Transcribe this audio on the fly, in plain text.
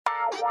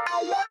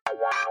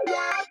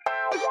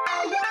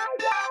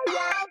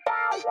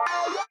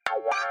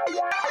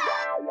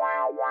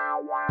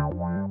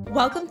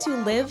Welcome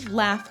to Live,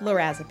 Laugh,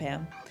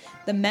 Lorazepam,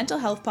 the mental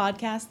health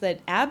podcast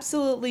that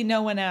absolutely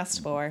no one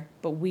asked for,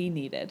 but we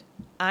needed.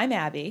 I'm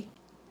Abby.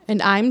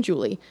 And I'm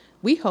Julie.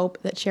 We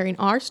hope that sharing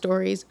our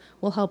stories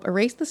will help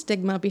erase the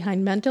stigma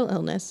behind mental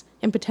illness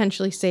and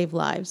potentially save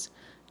lives.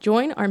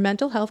 Join our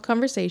mental health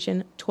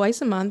conversation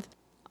twice a month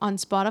on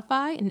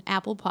Spotify and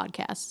Apple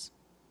Podcasts.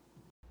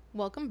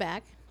 Welcome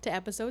back to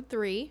episode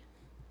 3.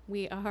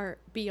 We are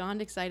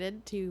beyond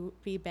excited to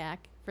be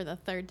back for the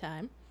third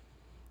time.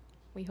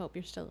 We hope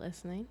you're still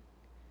listening.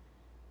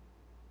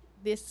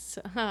 This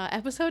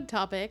episode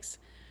topics,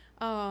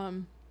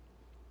 I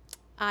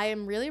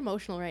am really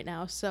emotional right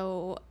now,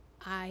 so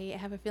I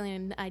have a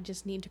feeling I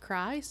just need to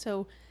cry.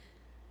 So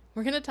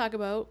we're going to talk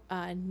about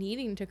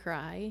needing to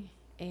cry,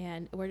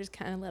 and we're just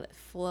kind of let it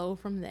flow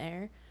from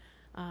there.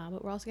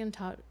 But we're also going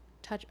to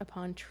touch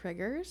upon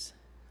triggers.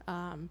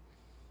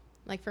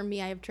 Like for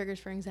me, I have triggers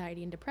for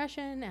anxiety and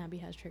depression. Abby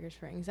has triggers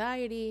for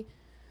anxiety.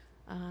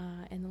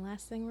 And the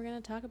last thing we're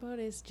going to talk about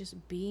is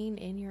just being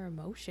in your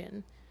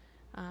emotion.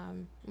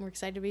 We're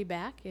excited to be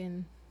back,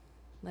 and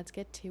let's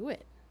get to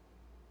it.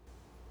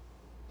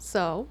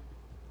 So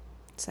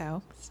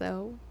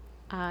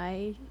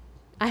I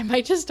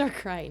might just start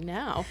crying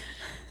now.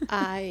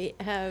 I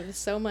have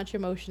so much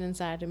emotion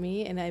inside of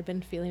me, and I've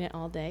been feeling it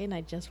all day, and I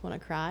just want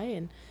to cry.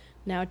 And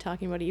now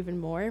talking about it even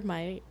more,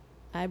 my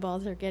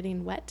eyeballs are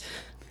getting wet.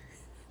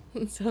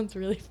 It sounds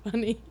really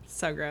funny.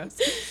 So gross.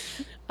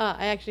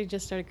 I actually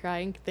just started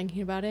crying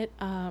thinking about it.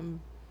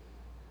 I'm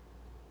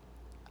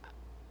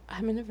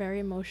in a very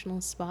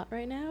emotional spot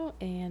right now,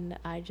 and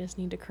I just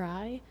need to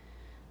cry.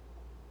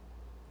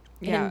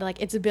 Yeah. And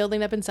like it's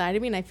building up inside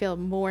of me, and I feel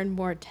more and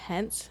more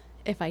tense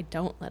if I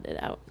don't let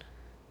it out.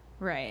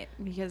 Right,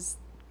 because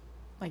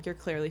like you're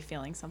clearly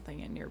feeling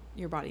something, and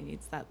your body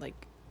needs that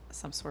like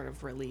some sort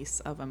of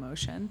release of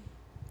emotion.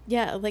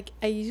 Yeah, like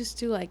I used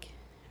to like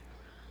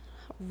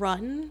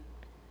run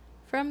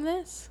from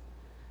this.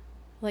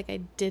 Like I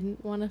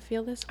didn't want to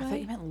feel this way. I thought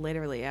you meant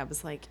literally. I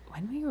was like,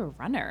 when were you a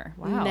runner?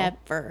 Wow.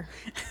 Never.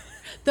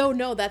 Though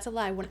no, that's a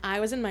lie. When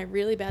I was in my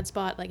really bad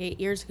spot like 8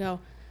 years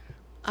ago,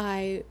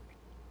 I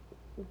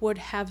would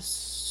have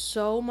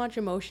so much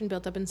emotion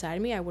built up inside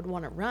of me, I would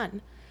want to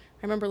run. I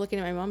remember looking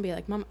at my mom and be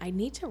like, Mom, I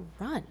need to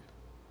run.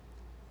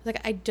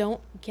 Like, I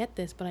don't get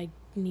this, but I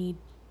need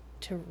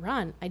to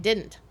run. I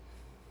didn't.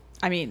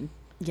 I mean,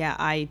 yeah,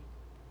 I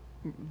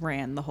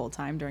ran the whole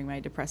time during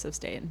my depressive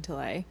state until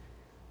I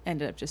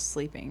ended up just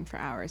sleeping for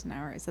hours and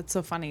hours. That's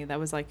so funny. That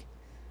was like,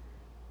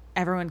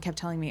 everyone kept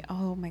telling me,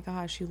 oh my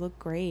gosh, you look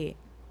great.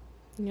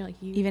 And you're like,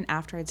 even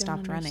after I'd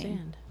stopped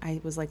running, I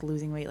was like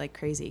losing weight like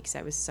crazy because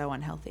I was so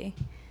unhealthy.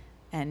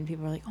 And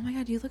people were like, oh my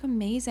God, you look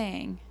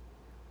amazing.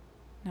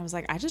 And I was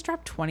like, I just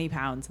dropped 20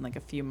 pounds in like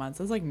a few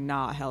months. I was like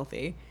not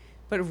healthy.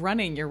 But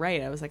running, you're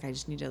right. I was like, I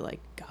just need to like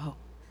go.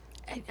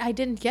 I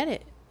didn't get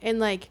it. And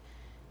like,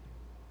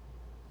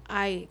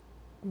 I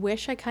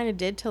wish I kind of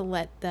did to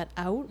let that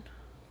out,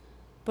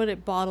 but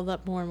it bottled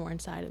up more and more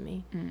inside of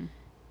me.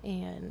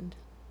 And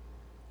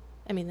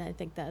I mean, I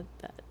think that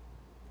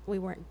we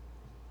weren't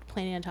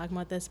planning on talking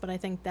about this, but I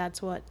think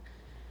that's what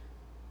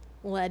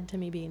led to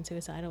me being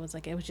suicidal. Was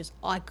like, it was just,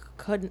 I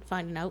couldn't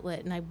find an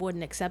outlet, and I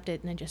wouldn't accept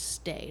it, and I just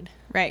stayed.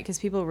 Right, because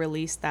people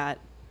release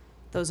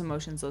those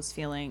emotions, those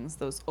feelings,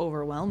 those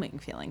overwhelming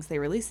feelings, they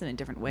release them in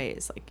different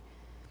ways. Like,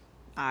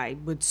 I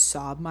would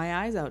sob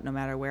my eyes out no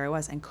matter where I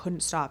was and couldn't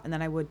stop. And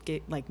then I would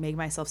get like make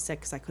myself sick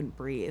because I couldn't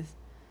breathe.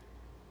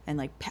 And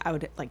like I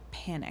would like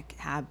panic,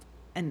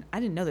 and I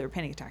didn't know they were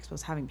panic attacks, but I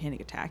was having panic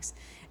attacks.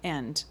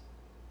 And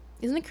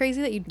isn't it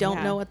crazy that you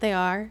don't know what they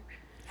are?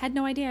 Had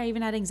no idea I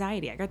even had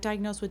anxiety. I got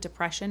diagnosed with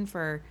depression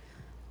for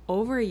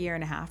over a year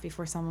and a half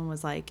before someone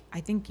was like, I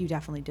think you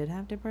definitely did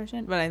have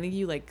depression, but I think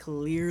you like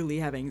clearly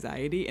have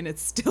anxiety and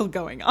it's still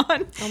going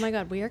on. Oh my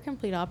God, we are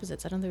complete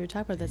opposites. I don't think we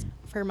talked about this.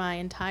 For my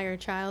entire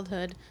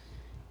childhood,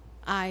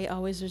 I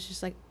always was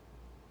just like,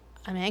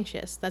 I'm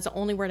anxious. That's the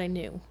only word I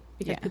knew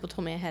because people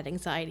told me I had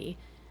anxiety.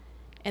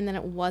 And then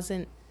it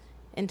wasn't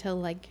until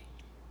like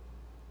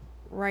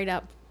right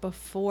up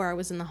before I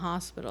was in the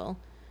hospital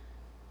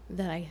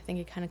that I think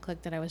it kind of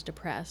clicked that I was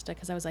depressed,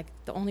 because I was like,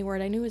 the only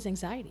word I knew was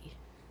anxiety.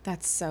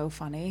 That's so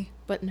funny.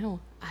 But no,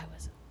 I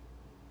was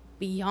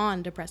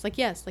beyond depressed. Like,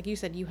 yes, like you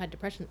said, you had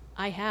depression.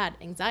 I had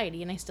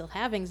anxiety, and I still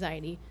have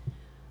anxiety,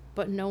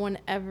 but no one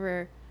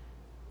ever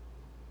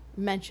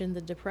mentioned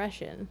the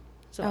depression.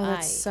 So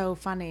that's so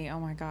funny. Oh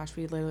my gosh,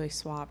 we literally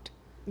swapped.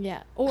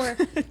 Yeah. Or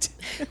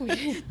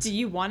do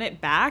you want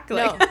it back?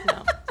 Like,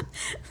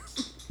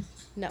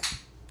 no.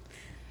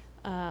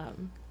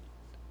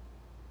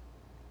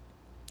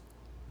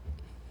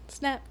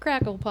 Snap,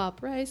 crackle,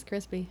 pop, Rice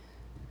Krispie.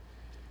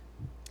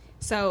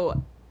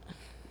 So,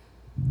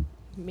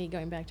 me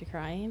going back to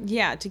crying?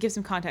 Yeah, to give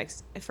some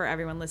context for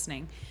everyone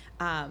listening,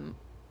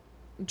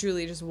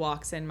 Julie just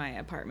walks in my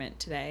apartment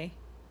today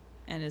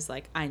and is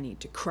like, I need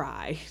to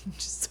cry.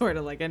 Just sort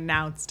of like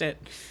announced it.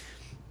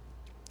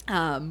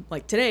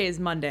 Like today is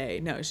Monday.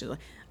 No, she's like,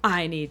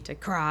 I need to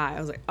cry. I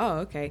was like, oh,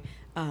 okay.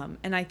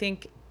 And I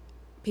think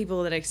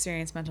people that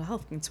experience mental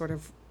health can sort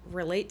of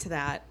relate to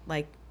that.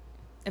 Like,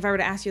 if I were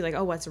to ask you, like,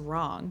 oh, what's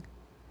wrong?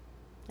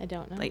 I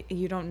don't know. Like,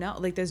 you don't know.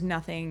 Like, there's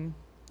nothing,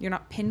 you're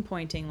not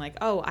pinpointing, like,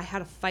 oh, I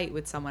had a fight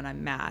with someone,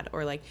 I'm mad.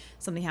 Or, like,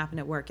 something happened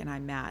at work and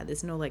I'm mad.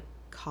 There's no, like,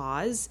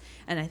 cause.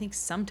 And I think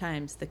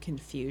sometimes the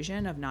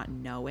confusion of not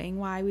knowing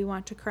why we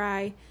want to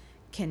cry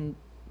can,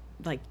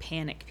 like,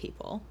 panic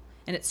people.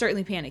 And it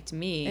certainly panicked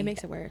me. It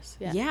makes it worse.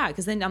 Yeah. Yeah,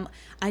 because then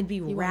I'd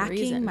be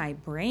racking my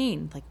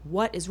brain. Like,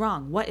 what is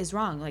wrong? What is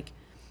wrong? Like,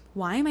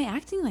 why am I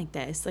acting like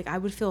this? Like, I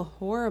would feel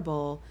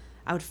horrible.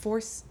 I would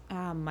force,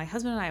 my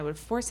husband and I would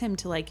force him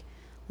to, like,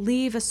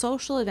 leave a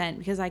social event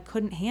because I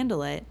couldn't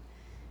handle it.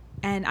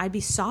 And I'd be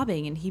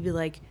sobbing and he'd be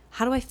like,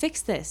 how do I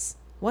fix this?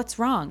 What's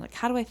wrong? Like,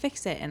 how do I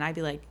fix it? And I'd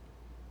be like,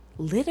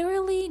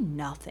 literally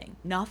nothing.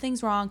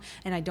 Nothing's wrong.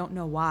 And I don't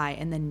know why.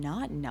 And then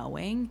not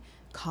knowing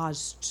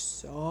caused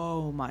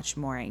so much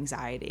more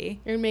anxiety.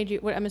 It made you,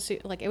 what I'm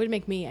assuming, like, it would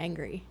make me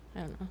angry.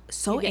 I don't know.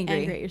 So you get angry.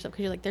 angry at yourself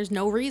because you're like, there's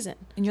no reason.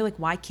 And you're like,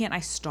 why can't I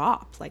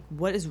stop? Like,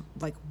 what is,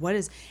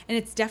 and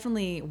it's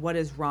definitely what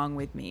is wrong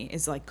with me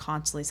is like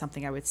constantly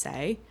something I would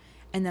say.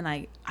 And then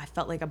I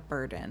felt like a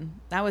burden.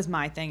 That was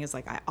my thing, is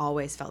like, I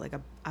always felt like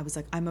I was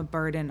like, I'm a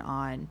burden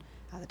on,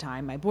 at the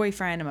time, my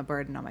boyfriend. I'm a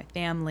burden on my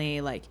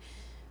family. Like,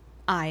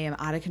 I am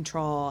out of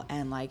control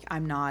and like,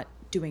 I'm not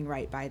doing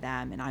right by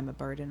them and I'm a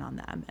burden on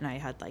them. And I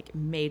had like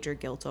major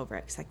guilt over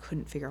it because I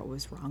couldn't figure out what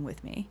was wrong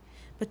with me.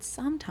 But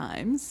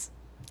sometimes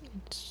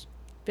It's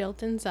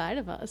built inside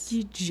of us.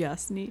 you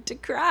just need to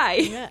cry.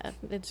 Yeah.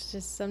 It's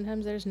just,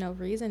 sometimes there's no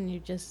reason. You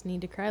just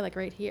need to cry. Like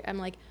right here, I'm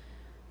like,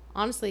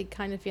 honestly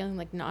kind of feeling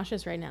like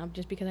nauseous right now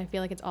just because I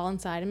feel like it's all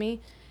inside of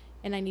me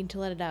and I need to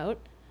let it out.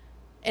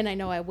 And I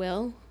know I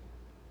will,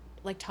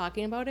 like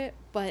talking about it,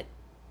 but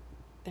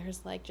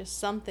there's like just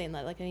something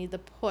that like I need the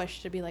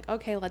push to be like,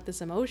 okay, let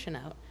this emotion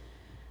out.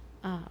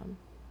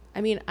 I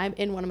mean, I'm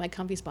in one of my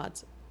comfy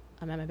spots.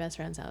 I'm at my best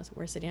friend's house.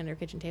 We're sitting under a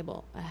kitchen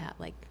table.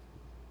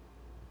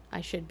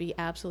 I should be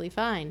absolutely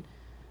fine,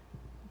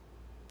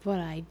 but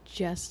I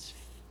just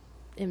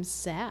am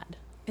sad.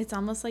 It's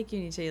almost like you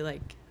need to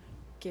like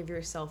give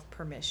yourself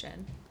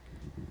permission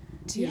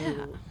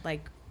to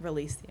like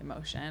release the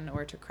emotion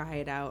or to cry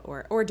it out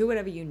or do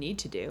whatever you need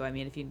to do. I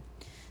mean,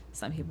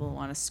 some people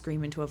want to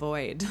scream into a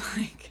void.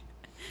 Like,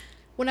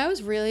 when I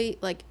was really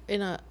like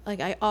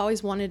I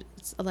always wanted,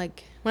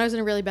 like when I was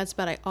in a really bad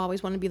spot, I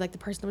always wanted to be like the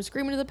person that was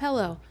screaming to the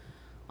pillow.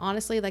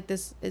 Honestly, like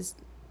this is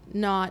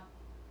not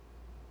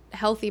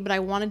healthy, but I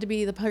wanted to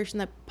be the person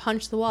that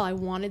punched the wall. I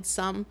wanted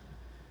some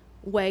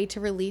way to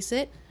release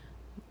it.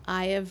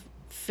 I have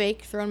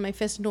fake thrown my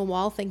fist into a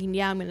wall thinking,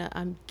 yeah,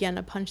 I'm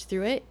gonna punch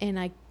through it, and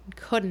I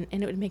couldn't,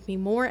 and it would make me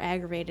more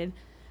aggravated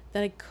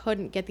that I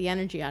couldn't get the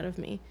energy out of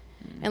me.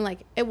 And like,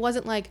 it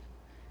wasn't like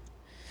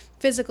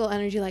physical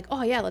energy, like,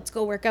 oh yeah, let's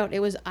go work out. It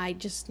was, I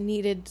just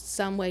needed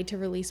some way to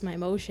release my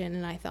emotion,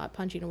 and I thought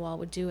punching a wall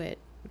would do it.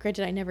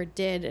 Granted, I never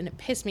did, and it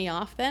pissed me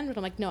off then, but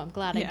I'm like, no, I'm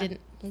glad I didn't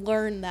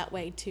learn that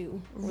way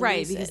to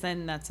release because it.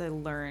 then that's a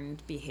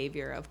learned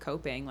behavior of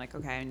coping. Like,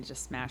 okay, I need to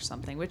smash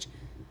something, which,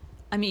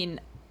 I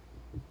mean,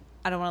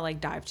 I don't want to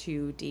like dive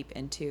too deep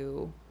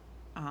into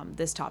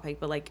this topic,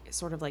 but like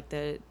sort of like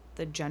the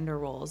gender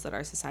roles that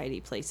our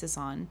society places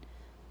on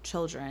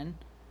children,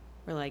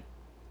 where like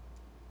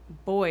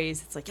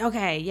boys, it's like,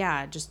 okay,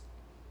 yeah, just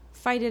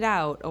fight it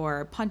out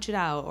or punch it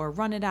out or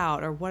run it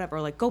out or whatever,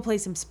 or like go play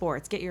some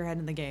sports, get your head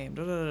in the game,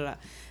 da, da, da, da.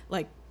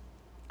 Like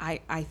I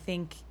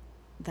think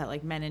that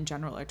like men in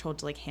general are told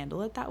to like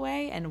handle it that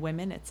way, and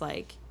women it's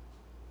like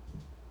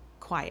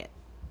quiet,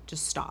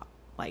 just stop,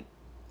 like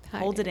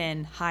hold it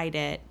in, hide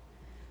it,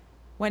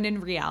 when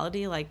in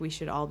reality like we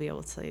should all be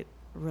able to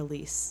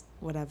release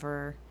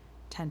whatever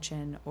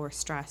tension or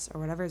stress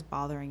or whatever is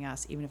bothering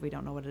us, even if we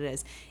don't know what it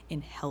is,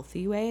 in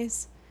healthy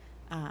ways.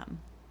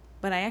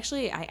 But I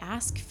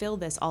ask Phil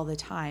this all the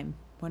time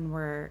when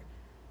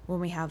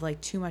we have like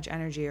too much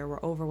energy or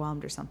we're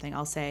overwhelmed or something.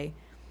 I'll say,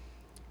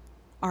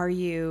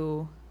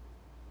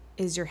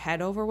 is your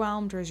head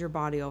overwhelmed or is your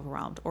body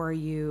overwhelmed? Or are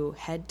you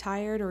head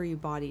tired or are you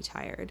body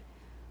tired?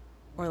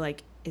 Or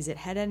like, is it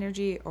head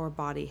energy or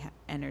body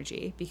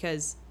energy?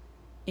 Because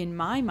in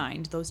my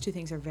mind, those two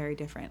things are very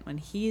different. When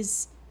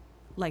he's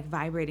like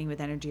vibrating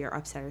with energy or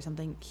upset or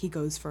something, he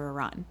goes for a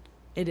run.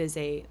 It is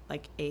a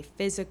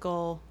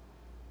physical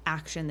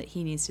action that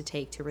he needs to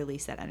take to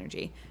release that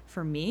energy.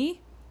 For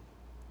me,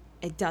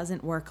 it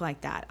doesn't work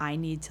like that. I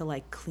need to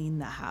like clean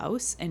the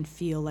house and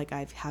feel like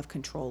I have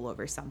control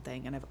over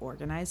something and I've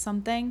organized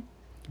something,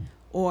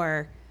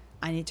 or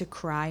I need to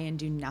cry and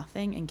do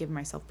nothing and give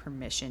myself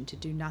permission to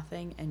do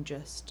nothing and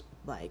just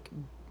like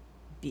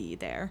be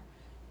there.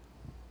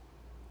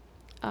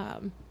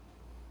 I'll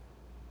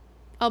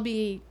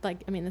be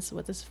like, I mean, this is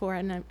what this is for,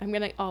 and I'm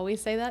gonna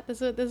always say that this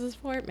is what this is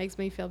for. It makes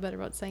me feel better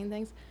about saying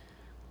things.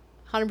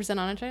 100%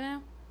 honest right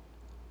now,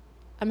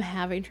 I'm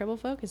having trouble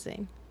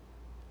focusing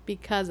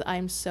because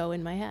I'm so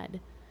in my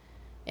head,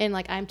 and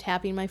like I'm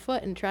tapping my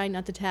foot and trying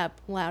not to tap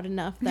loud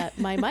enough that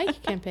my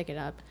mic can pick it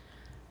up.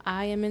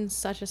 I am in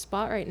such a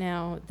spot right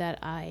now that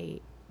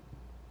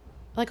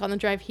like on the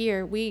drive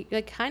here, we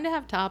like kind of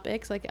have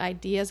topics, like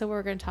ideas of what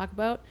we're going to talk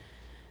about.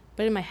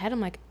 But in my head, I'm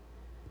like,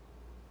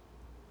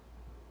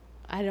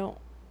 I don't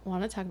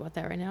want to talk about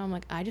that right now. I'm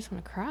like, I just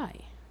want to cry.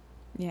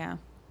 Yeah.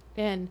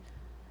 And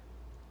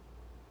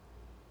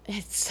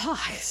it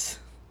sucks.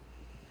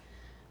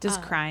 Does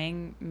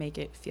crying make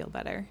it feel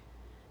better?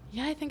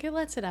 Yeah, I think it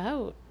lets it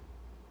out.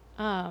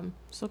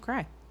 So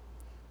cry.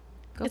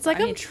 It's like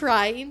I'm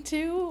trying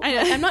to.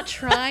 I'm not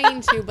trying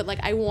to, but like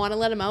I want to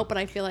let him out, but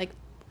I feel like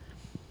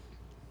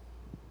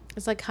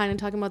it's like kind of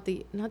talking about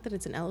not that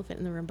it's an elephant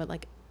in the room, but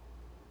like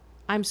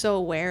I'm so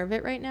aware of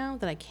it right now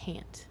that I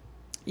can't.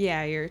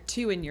 Yeah, you're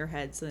too in your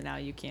head, so now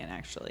you can't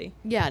actually.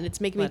 Yeah, and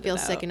it's making me feel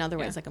sick in other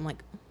ways. Yeah. Like I'm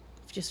like,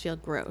 just feel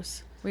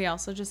gross. We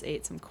also just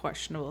ate some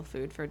questionable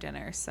food for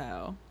dinner,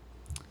 so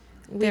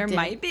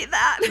might be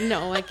that.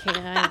 No, I can't.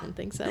 I don't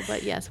think so.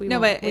 But yes, we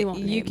won't. But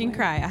you can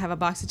cry. I have a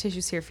box of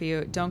tissues here for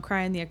you. Don't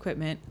cry in the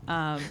equipment.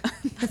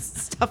 This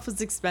stuff was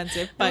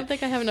expensive. But I don't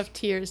think I have enough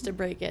tears to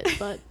break it.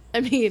 But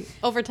I mean,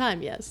 over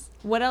time, yes.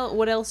 What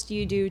else do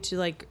you do to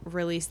like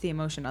release the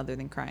emotion other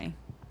than crying?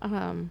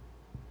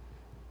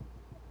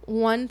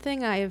 One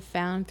thing I have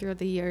found throughout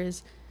the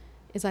years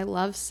is I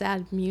love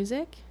sad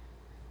music.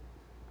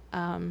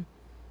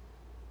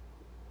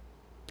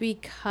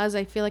 Because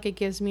I feel like it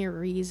gives me a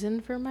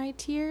reason for my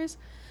tears.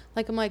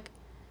 Like I'm like,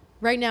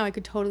 right now I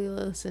could totally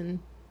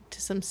listen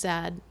to some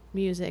sad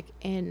music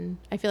and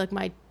I feel like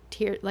my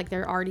tears, like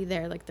they're already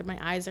there, like my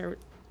eyes are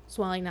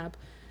swelling up,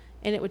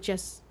 and it would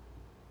just,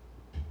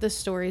 the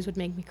stories would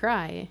make me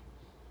cry.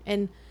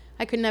 And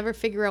I could never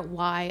figure out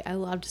why I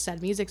loved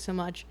sad music so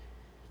much.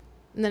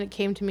 And then it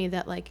came to me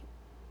that like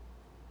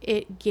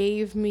it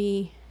gave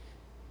me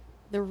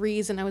the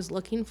reason I was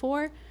looking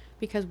for,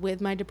 because with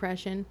my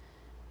depression,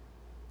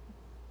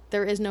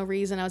 there is no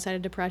reason outside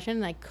of depression,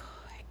 and I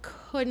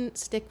couldn't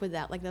stick with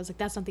that. Like, I was like,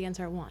 that's not the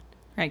answer I want.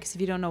 Right, because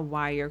if you don't know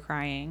why you're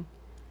crying,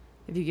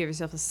 if you give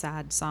yourself a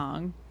sad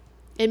song,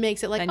 it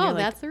makes it like, oh,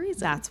 that's the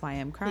reason. That's why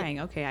I'm crying.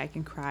 Yeah. Okay, I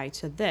can cry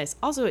to this.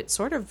 Also, it's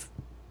sort of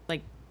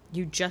like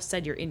you just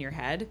said, you're in your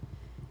head.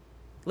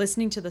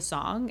 Listening to the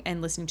song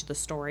and listening to the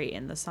story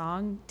in the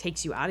song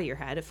takes you out of your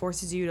head. It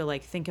forces you to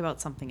like think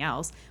about something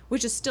else,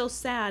 which is still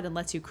sad and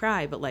lets you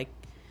cry, but like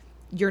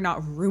you're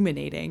not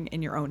ruminating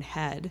in your own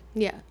head.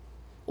 Yeah.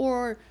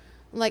 Or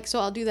like, so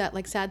I'll do that,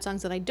 like sad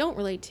songs that I don't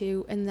relate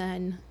to, and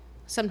then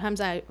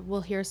sometimes I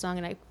will hear a song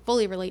and I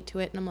fully relate to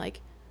it, and I'm like,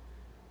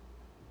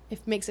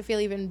 it makes it feel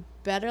even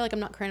better. Like I'm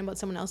not crying about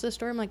someone else's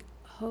story. I'm like,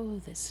 oh,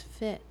 this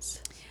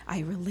fits.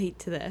 I relate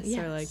to this. Yes.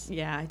 Or like,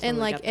 yeah, I totally and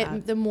like get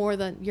that. The more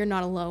that you're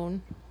not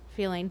alone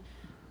feeling,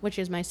 which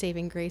is my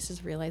saving grace,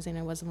 is realizing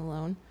I wasn't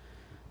alone.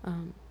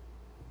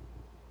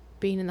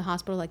 Being in the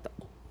hospital, like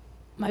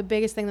my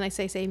biggest thing that I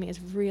say saved me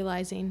is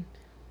realizing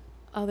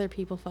other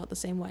people felt the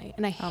same way.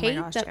 And I hate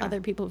that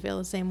other people feel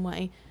the same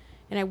way.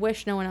 And I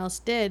wish no one else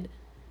did.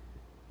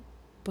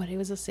 But it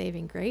was a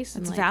saving grace.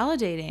 It's like,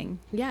 validating.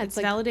 Yeah. It's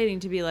like,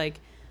 validating to be like,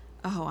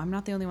 oh, I'm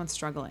not the only one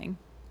struggling.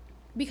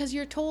 Because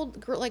you're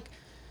told, like,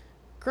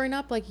 growing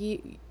up, like,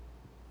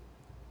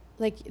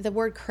 like, the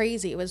word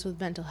crazy was with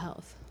mental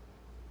health.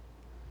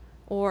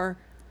 Or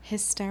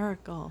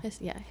hysterical.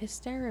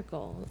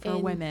 Hysterical. For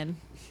women.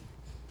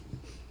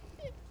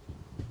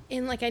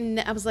 And, like,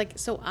 I was like,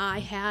 so I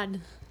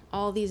had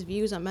all these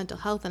views on mental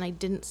health, and I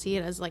didn't see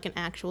it as like an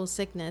actual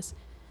sickness.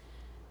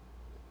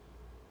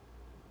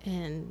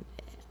 And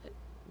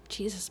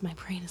Jesus, my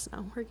brain is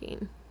not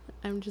working.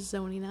 I'm just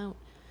zoning out.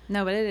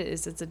 No, but it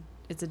is. It's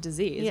a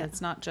disease. Yeah.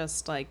 It's not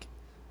just like,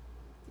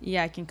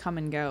 yeah, it can come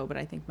and go, but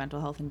I think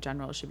mental health in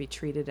general should be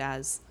treated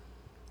as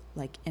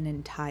like an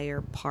entire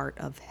part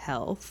of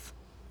health.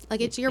 Like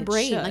it's your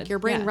brain. Should. Like your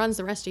brain runs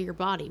the rest of your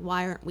body.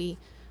 Why aren't we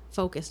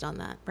focused on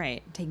that?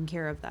 Right. Taking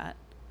care of that.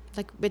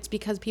 Like it's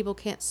because people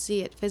can't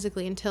see it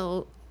physically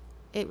until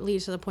it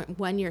leads to the point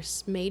when you're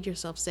made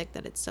yourself sick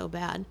that it's so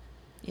bad.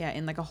 Yeah,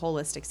 in like a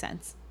holistic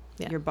sense.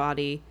 Yeah. Your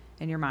body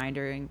and your mind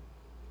are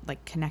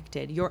like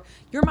connected. Your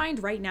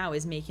mind right now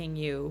is making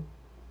you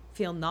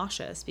feel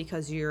nauseous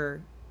because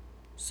you're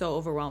so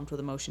overwhelmed with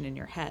emotion in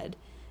your head.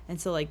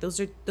 And so like those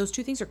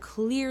two things are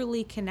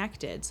clearly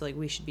connected. So like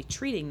we should be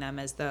treating them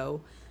as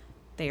though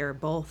they are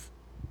both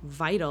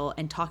vital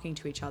and talking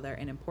to each other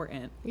and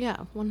important. Yeah,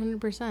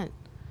 100%.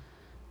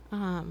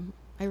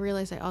 I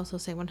realize I also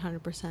say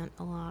 100%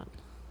 a lot,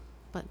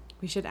 but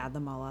we should add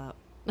them all up.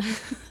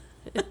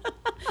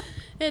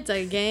 It's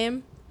a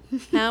game.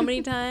 How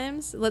many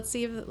times? Let's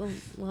see if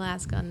we'll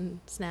ask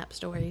on Snap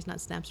Stories, not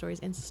Snap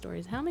Stories, Insta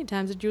Stories. How many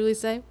times did Julie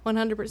say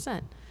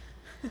 100%?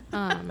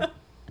 And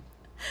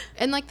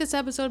like this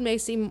episode may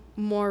seem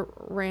more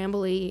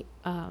rambly,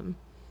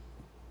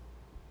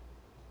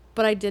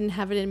 but I didn't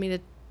have it in me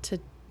to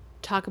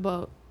talk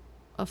about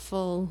a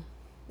full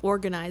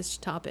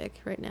organized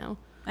topic right now.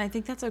 I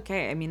think that's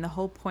okay. I mean, the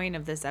whole point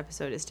of this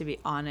episode is to be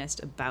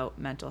honest about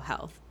mental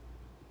health.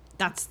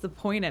 That's the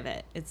point of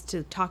it. It's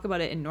to talk about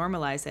it and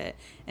normalize it.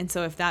 And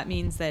so if that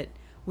means that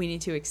we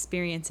need to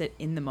experience it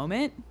in the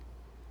moment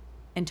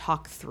and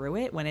talk through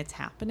it when it's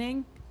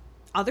happening,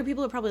 other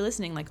people are probably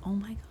listening like, oh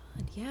my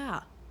God,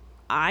 yeah,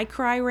 I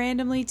cry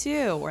randomly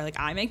too. Or like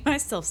I make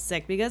myself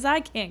sick because I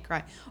can't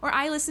cry. Or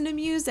I listen to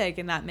music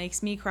and that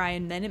makes me cry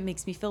and then it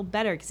makes me feel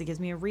better because it gives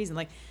me a reason.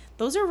 Like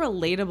those are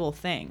relatable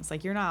things.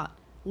 Like you're not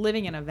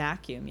living in a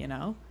vacuum, you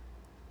know?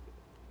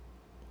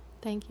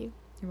 Thank you.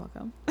 You're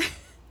welcome.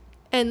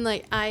 And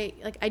I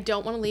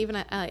don't want to leave, and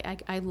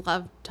I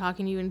love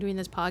talking to you and doing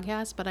this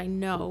podcast, but I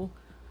know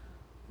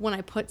when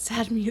I put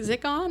sad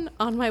music on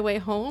my way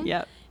home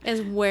Yep.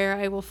 is where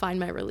I will find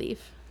my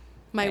relief.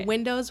 My Right.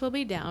 windows will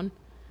be down,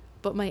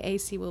 but my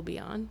AC will be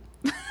on.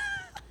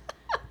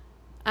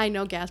 I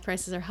know gas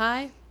prices are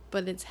high,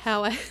 but it's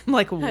how I'm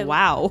like,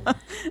 wow.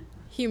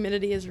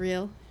 humidity is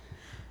real.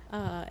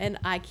 And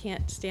I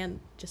can't stand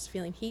just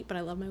feeling heat, but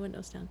I love my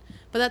windows down.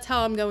 But that's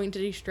how I'm going to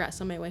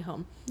de-stress on my way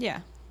home.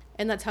 Yeah.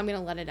 And that's how I'm going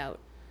to let it out.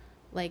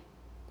 Like,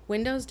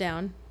 windows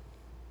down,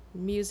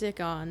 music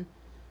on.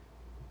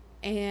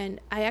 And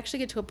I actually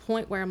get to a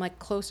point where I'm, like,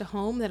 close to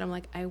home that I'm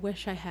like, I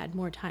wish I had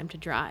more time to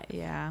drive.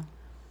 Yeah.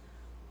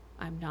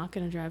 I'm not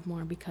going to drive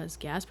more because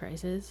gas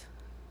prices.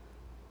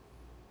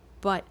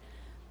 But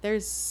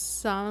there's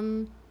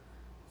some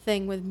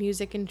thing with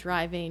music and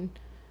driving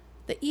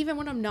that even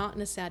when I'm not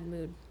in a sad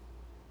mood,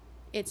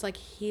 it's like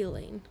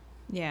healing.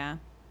 Yeah.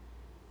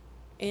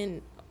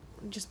 And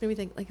just made me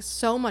think, like,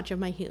 so much of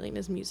my healing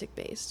is music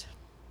based.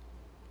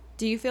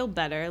 Do you feel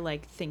better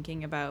like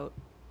thinking about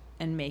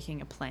and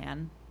making a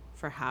plan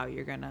for how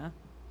you're gonna?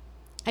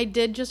 I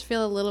did just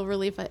feel a little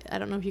relief. I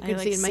don't know if you could I,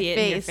 like, see it in my face.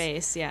 in your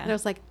face, yeah. And I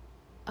was like,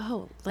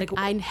 oh, like Like,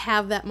 I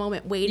have that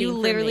moment waiting you for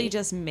literally me.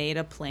 just made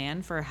a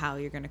plan for how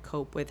you're gonna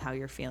cope with how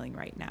you're feeling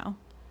right now,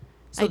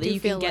 I so that do you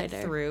feel can get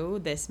lighter. through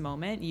this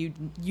moment. You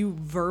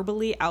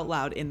verbally out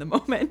loud in the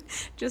moment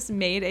just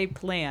made a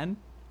plan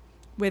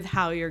with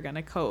how you're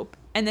gonna cope,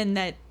 and then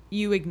that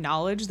you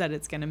acknowledge that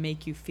it's gonna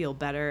make you feel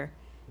better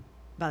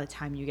by the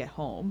time you get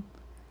home,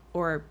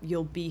 or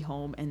you'll be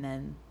home and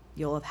then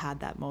you'll have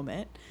had that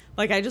moment.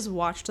 Like I just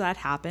watched that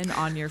happen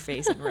on your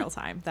face in real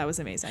time. That was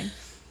amazing.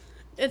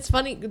 It's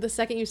funny, the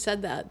second you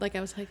said that, like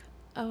I was like,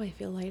 oh, I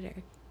feel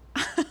lighter.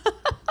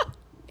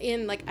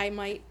 And like I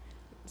might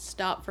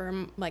stop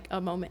for like a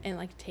moment and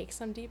like take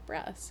some deep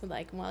breaths,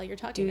 like while you're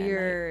talking. Do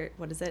your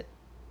what is it?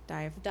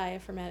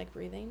 Diaphragmatic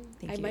breathing.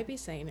 Thank I you. might be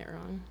saying it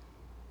wrong.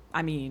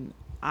 I mean,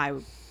 I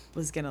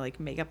was gonna like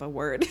make up a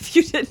word if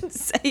you didn't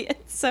say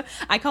it. So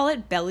I call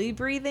it belly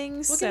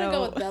breathing. We're gonna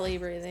go with belly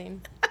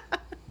breathing.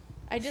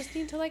 I just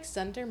need to like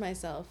center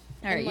myself.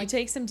 All right, and, like, you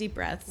take some deep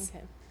breaths.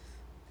 Okay.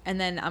 And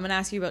then I'm going to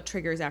ask you about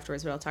triggers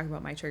afterwards, but I'll talk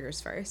about my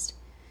triggers first.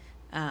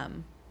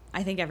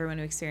 I think everyone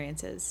who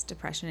experiences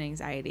depression and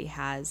anxiety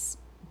has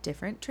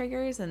different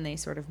triggers, and they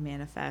sort of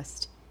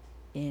manifest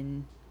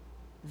in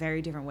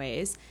very different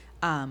ways.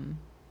 I'm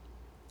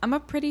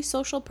a pretty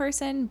social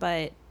person,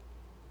 but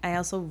I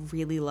also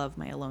really love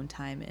my alone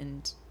time.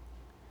 And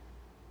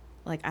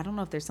like, I don't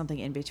know if there's something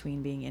in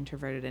between being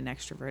introverted and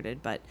extroverted,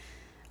 but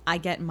I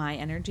get my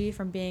energy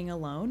from being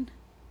alone,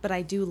 but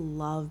I do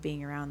love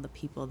being around the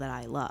people that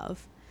I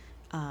love.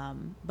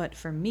 But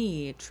for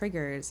me,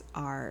 triggers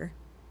are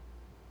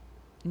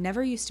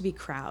never used to be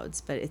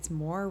crowds, but it's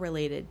more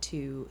related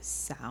to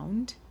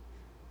sound.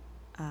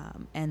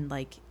 And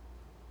like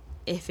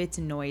if it's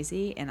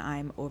noisy and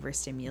I'm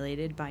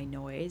overstimulated by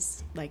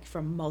noise, like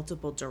from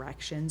multiple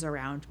directions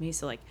around me,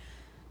 so like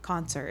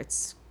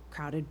concerts,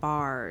 crowded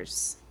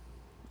bars,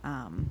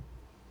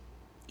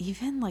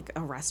 even like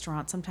a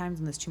restaurant sometimes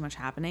when there's too much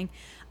happening,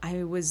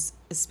 I was,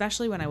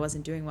 especially when I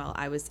wasn't doing well,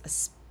 I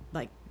was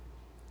like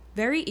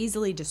very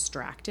easily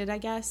distracted, I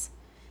guess.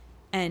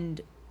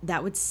 And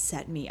that would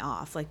set me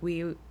off. Like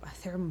there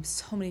were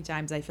so many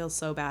times, I feel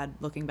so bad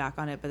looking back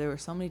on it, but there were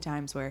so many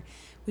times where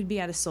we'd be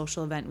at a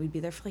social event, we'd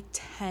be there for like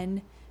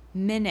 10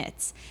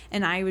 minutes,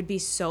 and I would be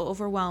so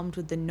overwhelmed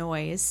with the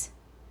noise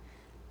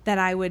that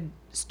I would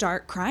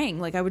start crying.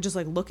 Like I would just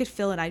like look at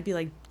Phil and I'd be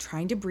like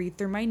trying to breathe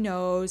through my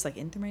nose, like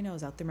in through my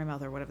nose, out through my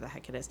mouth, or whatever the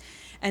heck it is.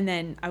 And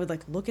then I would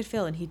like look at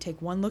Phil and he'd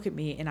take one look at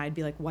me and I'd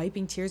be like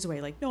wiping tears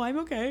away, like, no, I'm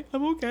okay,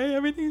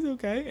 everything's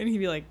okay. And he'd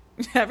be like,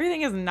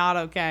 everything is not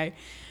okay.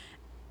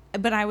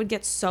 But I would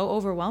get so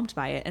overwhelmed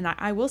by it. And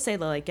I will say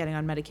that like getting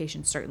on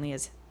medication certainly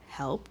has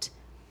helped,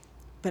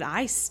 but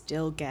I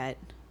still get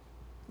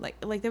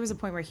like there was a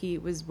point where he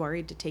was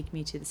worried to take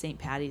me to the St.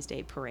 Patty's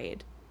Day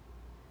parade,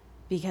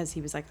 because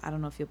he was like, I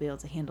don't know if you'll be able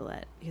to handle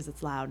it because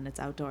it's loud and it's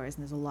outdoors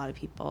and there's a lot of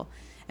people.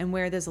 And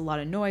where there's a lot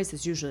of noise,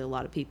 there's usually a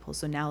lot of people.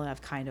 So now that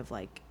I've kind of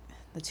like,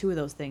 the two of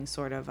those things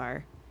sort of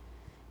are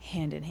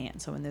hand in hand.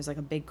 So when there's like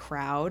a big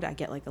crowd, I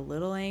get like a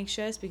little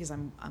anxious because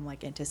I'm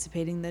like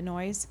anticipating the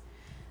noise.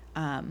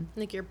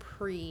 Like you're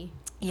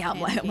Yeah,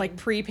 I'm like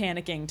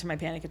pre-panicking to my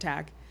panic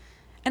attack.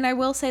 And I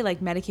will say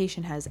like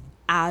medication has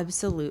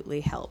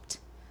absolutely helped.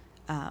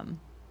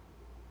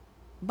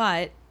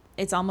 But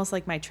it's almost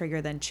like my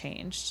trigger then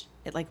changed.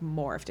 It like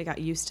morphed. It got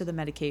used to the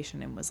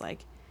medication and was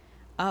like,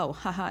 oh,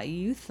 haha,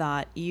 you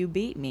thought you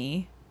beat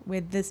me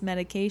with this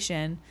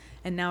medication,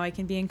 and now I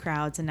can be in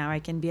crowds, and now I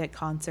can be at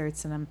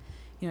concerts, and I'm,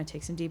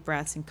 take some deep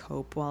breaths and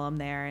cope while I'm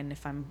there. And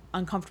if I'm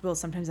uncomfortable,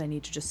 sometimes I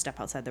need to just step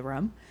outside the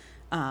room.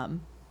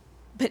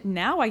 But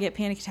now I get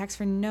panic attacks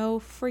for no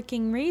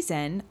freaking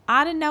reason,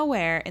 out of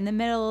nowhere, in the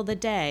middle of the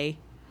day.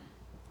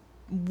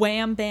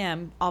 Wham,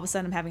 bam, all of a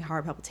sudden I'm having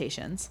heart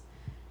palpitations.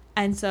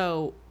 And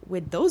so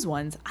with those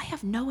ones, I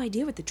have no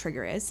idea what the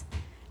trigger is.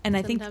 And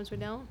I think sometimes we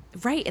don't.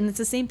 Right. And it's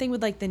the same thing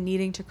with like the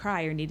needing to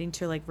cry or needing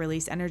to like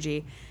release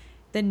energy.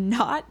 The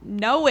not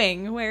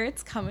knowing where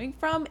it's coming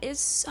from is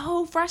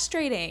so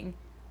frustrating.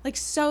 Like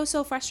so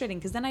frustrating,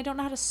 because then I don't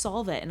know how to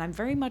solve it. And I'm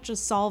very much a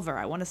solver.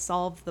 I want to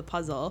solve the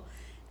puzzle,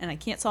 and I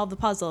can't solve the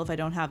puzzle if I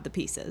don't have the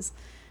pieces.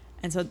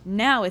 And so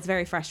now it's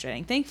very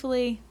frustrating.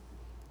 Thankfully,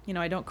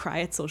 I don't cry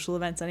at social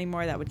events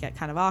anymore. That would get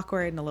kind of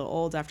awkward and a little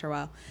old after a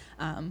while.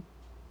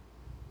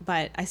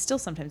 But I still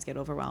sometimes get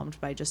overwhelmed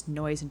by just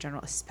noise in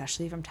general,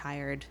 especially if I'm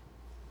tired,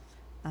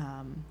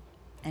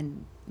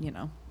 and,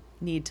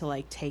 need to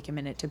like take a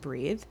minute to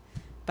breathe.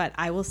 But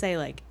I will say,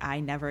 like,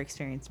 I never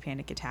experienced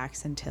panic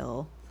attacks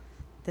until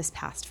this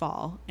past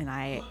fall. And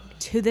I,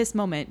 to this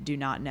moment, do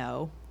not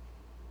know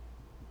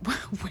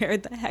where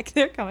the heck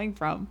they're coming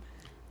from.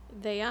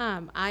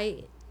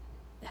 I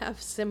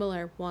have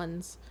similar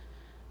ones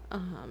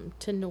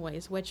to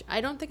noise, which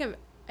I don't think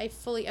I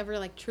fully ever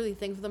like truly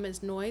think of them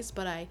as noise,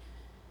 but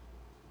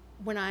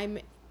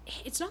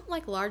it's not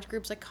like large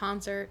groups like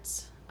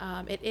concerts.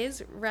 It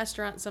is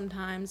restaurants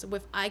sometimes.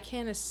 If I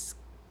can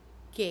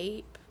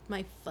escape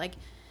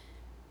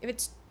if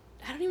it's,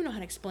 I don't even know how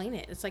to explain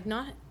it. It's like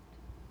not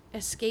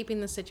escaping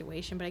the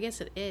situation, but I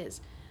guess it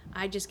is.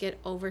 I just get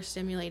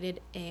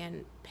overstimulated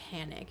and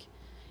panic.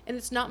 And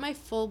it's not my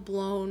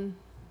full-blown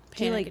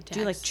panic attacks. Do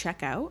you like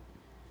check out?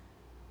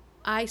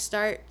 I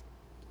start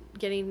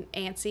getting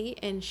antsy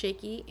and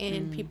shaky,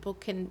 and people,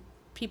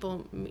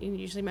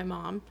 usually my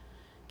mom,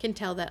 can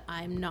tell that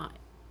I'm not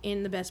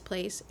in the best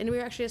place. And we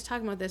were actually just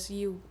talking about this.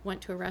 You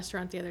went to a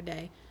restaurant the other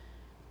day,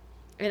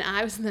 and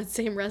I was in that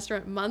same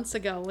restaurant months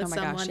ago with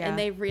someone, gosh, yeah. And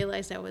they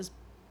realized I was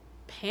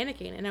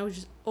panicking, and I was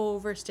just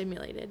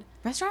overstimulated.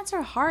 Restaurants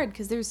are hard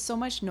because there's so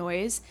much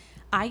noise.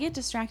 I get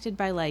distracted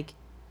by like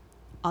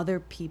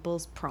other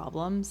people's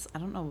problems. I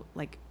don't know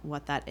like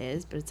what that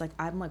is, but it's like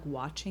I'm like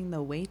watching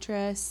the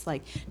waitress,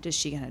 like, is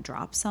she gonna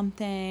drop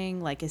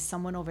something? Like, is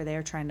someone over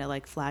there trying to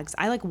like flags?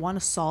 I like want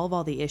to solve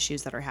all the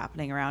issues that are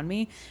happening around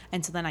me,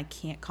 and so then I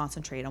can't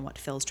concentrate on what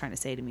Phil's trying to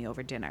say to me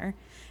over dinner.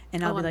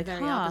 And I'll be like,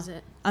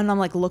 opposite. And I'm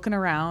like looking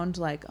around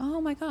like,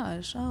 oh my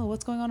gosh, oh,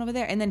 what's going on over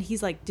there? And then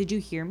he's like, did you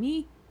hear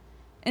me?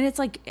 And it's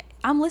like,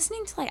 I'm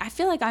listening to like, I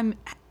feel like I'm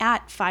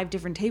at 5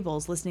 different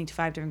tables listening to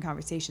 5 different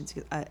conversations,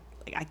 because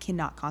I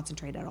cannot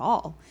concentrate at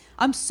all.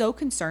 I'm so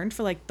concerned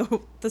for like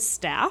the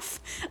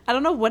staff. I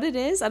don't know what it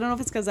is. I don't know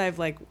if it's because I've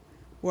like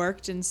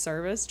worked in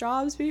service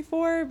jobs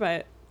before,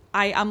 but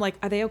I'm like,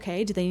 are they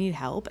okay? Do they need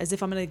help? As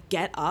if I'm going to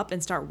get up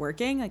and start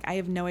working. Like, I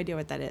have no idea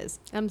what that is.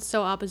 I'm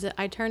so opposite.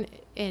 I turn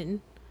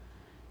in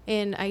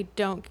and I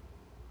don't,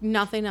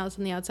 nothing else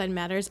on the outside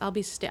matters. I'll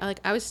be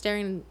I was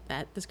staring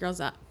at this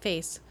girl's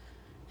face,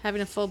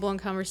 having a full-blown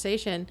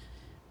conversation,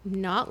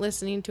 not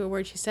listening to a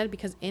word she said,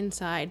 because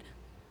inside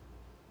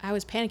I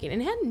was panicking.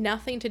 And it had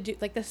nothing to do,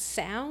 like, the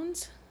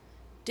sounds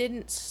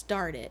didn't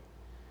start it.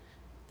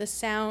 The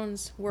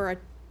sounds were a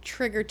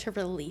trigger to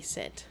release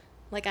it.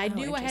 Like, I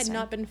knew I had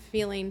not been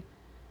feeling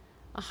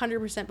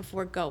 100%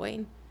 before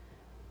going,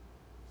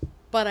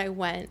 but I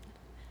went,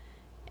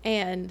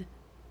 and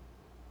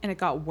it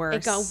got worse.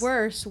 It got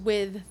worse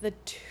with the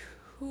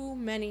too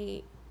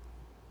many,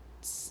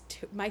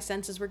 my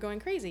senses were going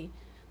crazy.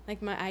 Like,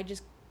 I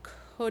just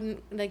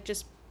couldn't, like,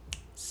 just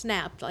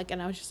snapped, like,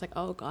 and I was just like,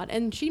 oh God.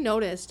 And she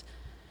noticed,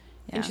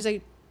 and she's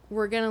like,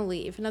 we're gonna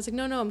leave. And I was like,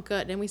 no, I'm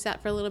good. And we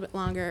sat for a little bit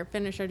longer,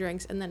 finished our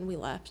drinks, and then we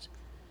left.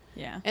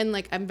 Yeah. And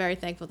like, I'm very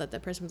thankful that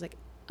that person was like,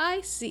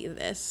 I see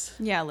this.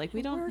 Yeah, like,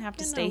 we don't have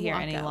to stay here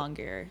any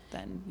longer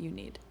than you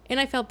need. And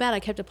I felt bad. I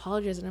kept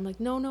apologizing. I'm like,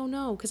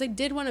 no, because I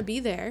did want to be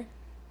there,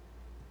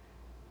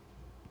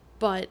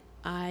 but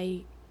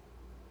I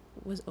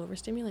was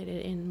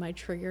overstimulated, and my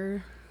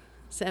trigger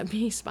set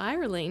me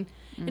spiraling.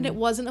 And it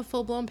wasn't a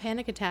full-blown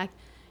panic attack.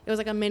 It was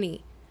like a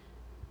mini.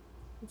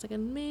 It's like a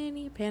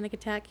mini panic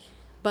attack.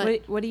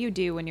 But what do you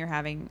do when you're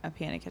having a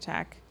panic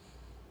attack?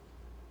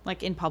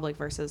 Like, in public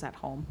versus at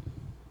home?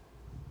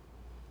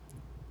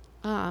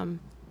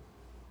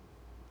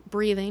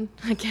 Breathing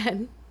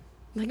again.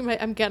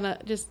 Like, I'm gonna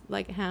just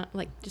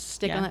just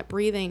stick on that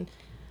breathing.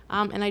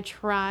 And I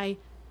try,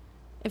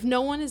 if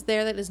no one is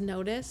there that has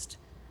noticed,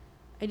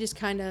 I just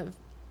kind of,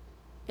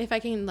 if I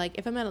can, like,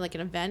 if I'm at like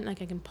an event,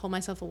 like, I can pull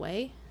myself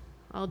away,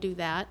 I'll do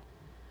that.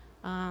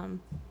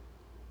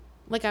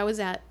 Like, I was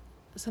at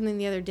something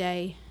the other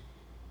day,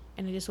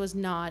 and I just was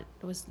not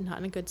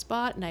in a good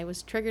spot, and I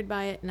was triggered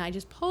by it, and I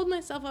just pulled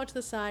myself out to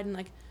the side, and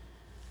like,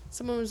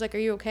 someone was like, are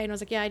you okay? And I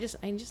was like, yeah, I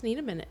just need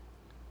a minute.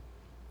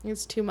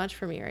 It's too much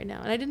for me right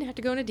now. And I didn't have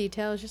to go into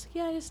detail. I was just like,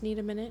 yeah, I just need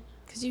a minute.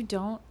 Because you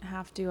don't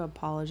have to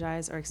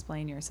apologize or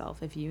explain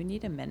yourself. If you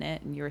need a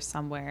minute and you're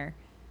somewhere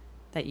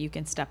that you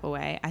can step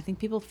away, I think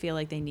people feel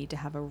like they need to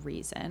have a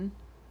reason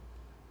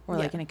or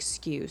like an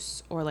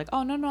excuse, or like,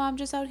 oh no, I'm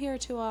just out here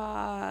to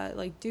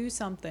like do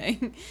something.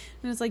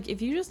 And it's like,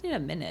 if you just need a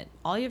minute,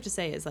 all you have to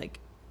say is like,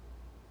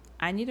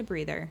 I need a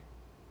breather,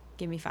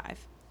 give me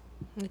 5.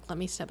 Like, let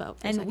me step out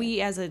for a And second.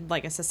 we as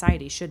a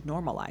society should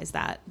normalize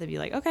that. They'd be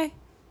like, okay,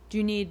 do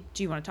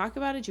you want to talk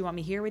about it? Do you want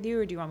me here with you,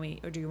 or do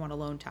you want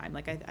alone time?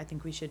 Like, I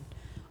think we should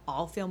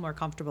all feel more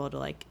comfortable to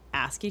like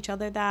ask each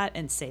other that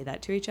and say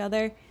that to each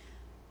other.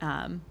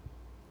 And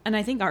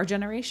I think our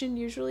generation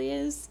usually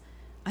is.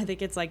 I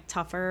think it's like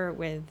tougher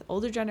with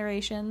older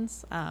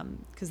generations,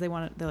 because they're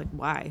like,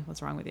 why?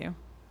 What's wrong with you?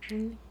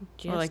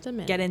 Just or like, a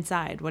minute. get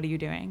inside. What are you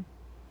doing?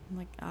 I'm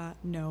like,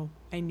 no,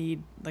 I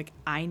need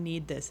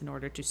this in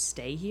order to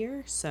stay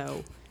here.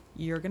 So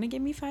you're going to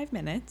give me 5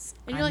 minutes.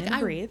 And you're I'm like, going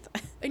to breathe.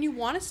 And you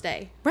want to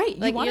stay. Right.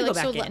 You Like, want to you're go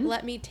like, back so in.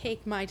 let me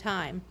take my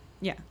time.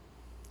 Yeah.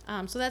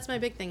 So that's my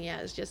big thing. Yeah.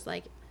 It's just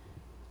like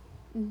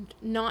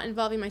not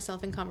involving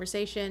myself in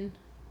conversation.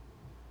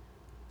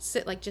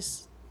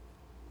 Just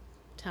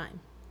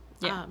time.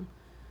 Yeah.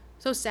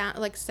 So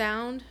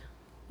sound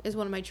is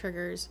one of my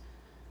triggers.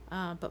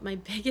 But my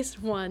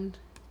biggest one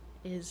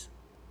is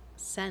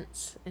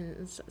scents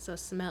and so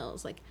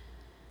smells. Like,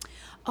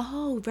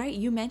 Oh, right.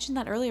 You mentioned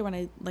that earlier when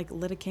I like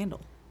lit a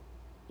candle.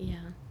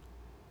 yeah,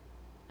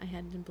 I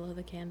had to blow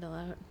the candle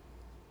out.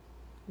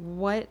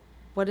 What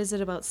is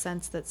it about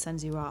scents that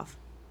sends you off?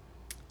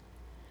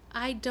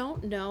 I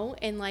don't know.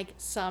 And like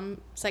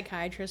some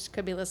psychiatrists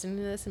could be listening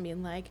to this and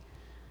being like,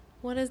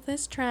 what is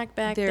this track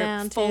back They're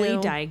down fully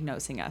to?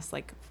 diagnosing us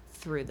like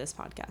through this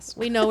podcast.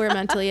 We know we're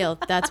mentally ill.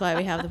 That's why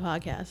we have the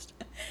podcast.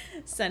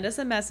 Send us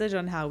a message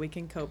on how we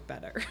can cope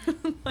better.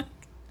 Like,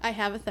 I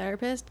have a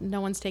therapist.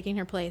 No one's taking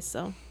her place,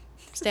 so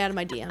stay out of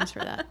my DMs for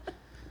that.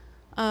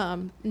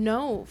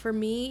 No, for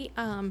me,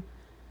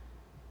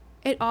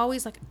 it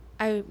always like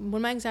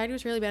when my anxiety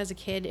was really bad as a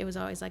kid, it was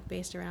always like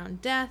based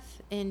around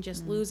death and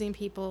just losing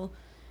people.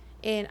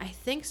 And I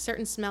think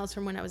certain smells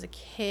from when I was a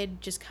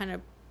kid just kind of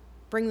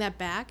bring that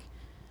back.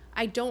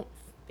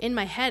 In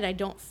my head, I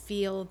don't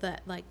feel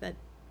that like that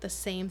the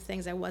same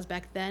things I was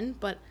back then,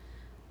 but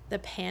the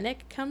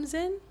panic comes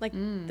in like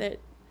that.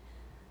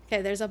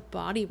 Okay, there's a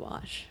body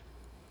wash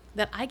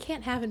that I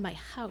can't have in my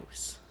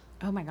house.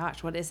 oh my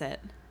gosh, what is it?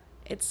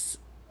 It's,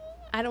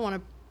 I don't want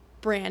to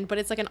brand, but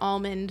it's like an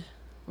almond.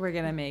 We're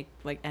gonna make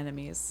like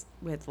enemies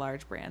with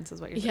large brands, is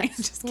what you're Yes, saying.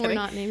 Just we're kidding.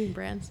 not naming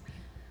brands.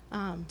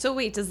 So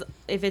wait,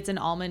 if it's an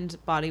almond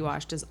body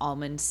wash, does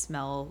almond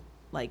smell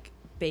like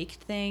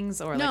baked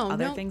things, or like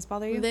other things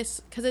bother you?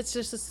 Because it's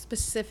just a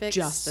specific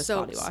Just this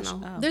soap body wash.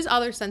 smell. Oh. There's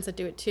other scents that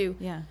do it too.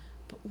 Yeah.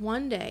 But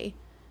one day,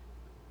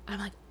 I'm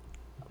like,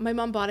 my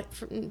mom bought it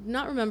for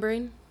not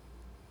remembering,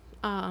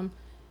 and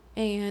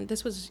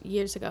this was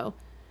years ago,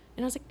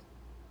 and I was like,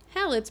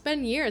 hell, it's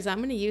been years. I'm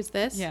gonna use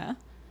this. Yeah.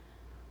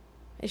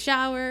 I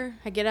shower,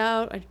 I get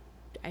out,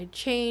 I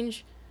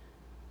change,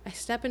 I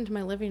step into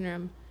my living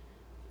room,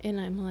 and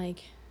I'm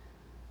like,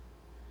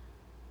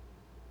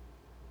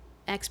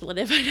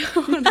 expletive. I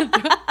don't want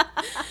to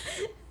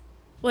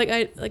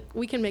like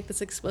we can make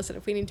this explicit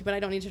if we need to, but I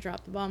don't need to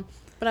drop the bomb.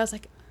 But I was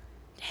like,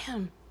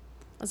 damn.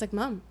 I was like,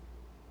 Mom,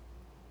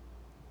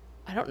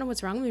 I don't know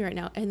what's wrong with me right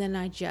now. And then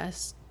I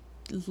just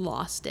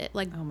lost it,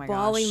 like Oh my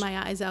bawling gosh.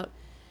 my eyes out.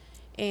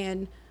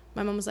 And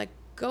my mom was like,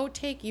 go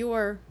take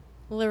your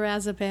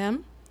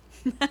lorazepam.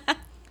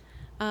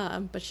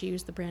 But she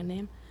used the brand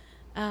name,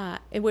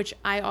 in which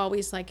I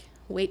always like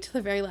wait till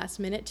the very last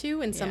minute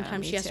to, and Yeah,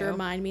 sometimes me she has to too.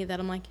 remind me that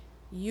I'm like,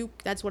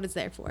 that's what it's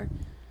there for.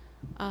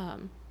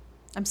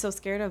 I'm so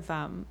scared of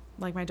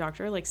like my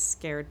doctor like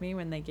scared me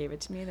when they gave it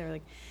to me. They were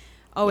like,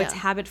 oh, it's Yeah.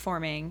 habit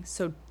forming,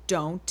 so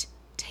don't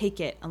take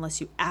it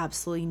unless you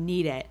absolutely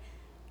need it.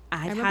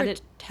 I I've remember had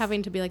it.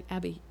 having to be like,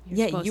 Abby, you're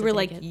Yeah, supposed you to were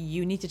take like, it.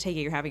 you need to take it.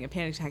 You're having a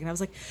panic attack. And I was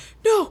like,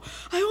 no,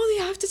 I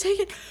only have to take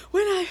it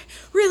when I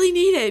really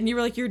need it. And you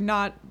were like, you're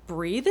not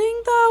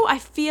breathing, though? I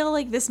feel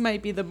like this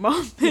might be the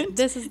moment.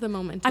 This is the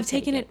moment. I've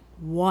taken it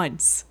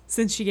once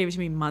since she gave it to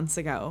me months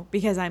ago,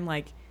 because I'm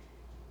like,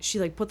 she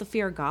like put the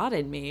fear of God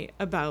in me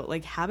about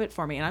like habit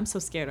forming. And I'm so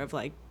scared of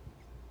like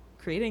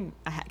creating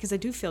because I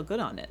do feel good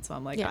on it. So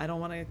I'm like, Yeah. I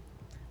don't want to,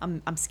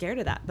 I'm scared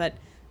of that. But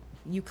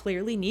you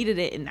clearly needed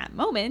it in that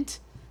moment.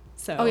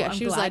 So Oh, yeah, I'm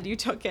she was glad like, you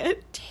took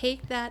it.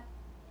 Take that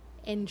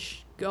and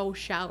go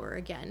shower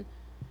again.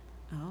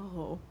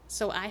 Oh.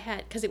 So I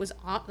had, because it was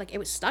like it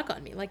was stuck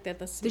on me, like that.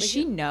 Did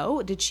she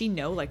know? Did she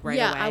know like right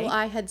yeah, away?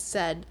 I had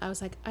said, I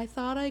was like, I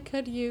thought I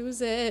could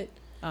use it.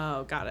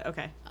 Oh, got it.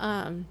 Okay.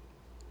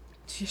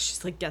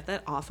 She's like, get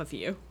that off of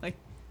you. Like,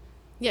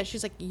 Yeah,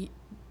 she's like,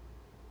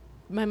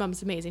 my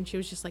mom's amazing. She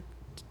was just like,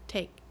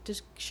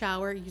 just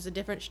shower, use a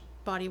different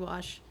body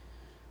wash,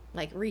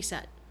 like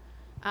reset.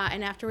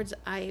 And afterwards,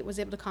 I was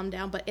able to calm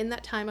down. But in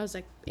that time, I was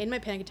like, in my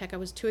panic attack, I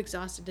was too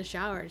exhausted to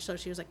shower. So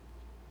she was like,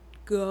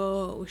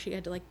 go. She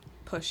had to like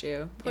push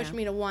you. push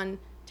me to 1,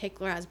 take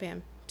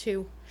lorazepam,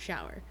 2,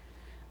 shower.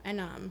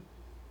 And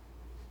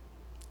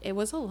it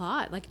was a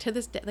lot. Like to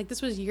this day, like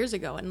this was years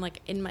ago, and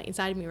like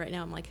inside of me right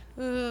now, I'm like,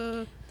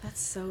 That's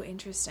so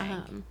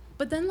interesting.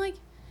 But then like,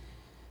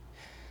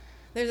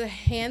 there's a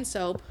hand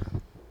soap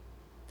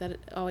that it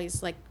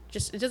always like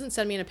just it doesn't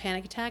send me in a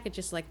panic attack. It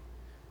just like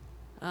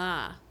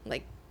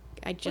like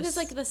I just Because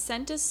like the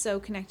scent is so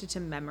connected to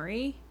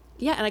memory.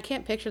 Yeah, and I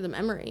can't picture the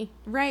memory.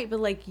 Right, but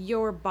like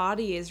your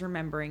body is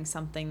remembering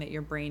something that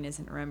your brain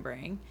isn't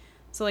remembering.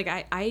 So like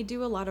I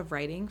do a lot of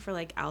writing for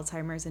like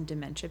Alzheimer's and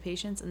dementia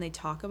patients, and they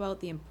talk about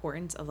the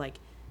importance of like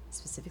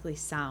specifically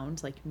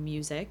sound, like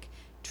music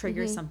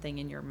triggers something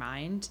in your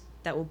mind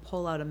that will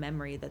pull out a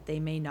memory that they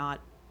may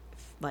not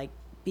like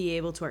be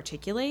able to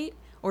articulate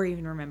or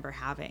even remember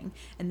having.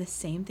 And the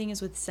same thing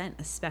is with scent,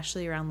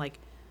 especially around like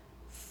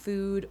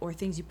food or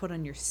things you put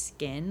on your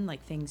skin,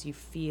 like things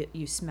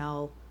you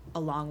smell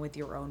along with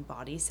your own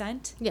body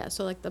scent. Yeah,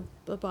 so like the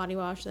body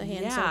wash, the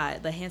hand soap. Yeah,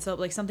 the hand soap,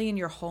 like something in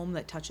your home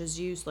that touches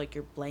you, so like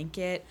your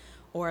blanket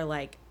or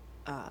like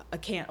a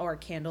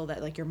candle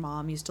that like your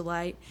mom used to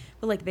light.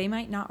 But like they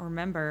might not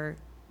remember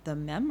the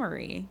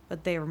memory,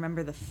 but they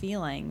remember the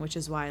feeling, which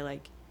is why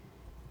like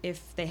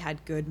if they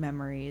had good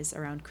memories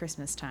around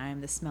Christmas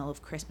time, the smell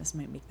of Christmas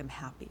might make them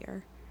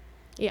happier.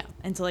 Yeah.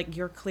 And so like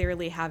you're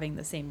clearly having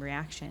the same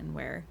reaction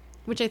where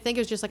Which I think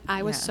is just like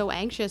I was so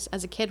anxious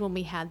as a kid when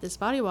we had this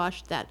body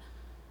wash that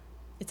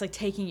it's like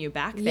taking you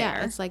back there.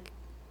 Yeah, it's like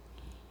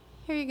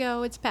here you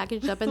go, it's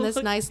packaged up in this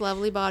nice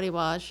lovely body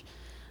wash.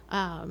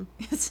 And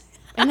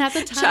at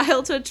the time,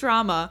 childhood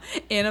trauma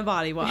in a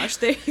body wash.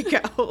 There you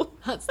go.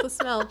 That's the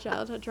smell,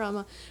 childhood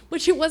trauma.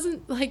 Which it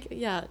wasn't like,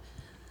 yeah.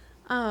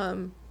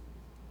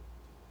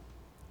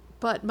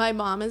 But my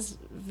mom is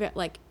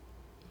like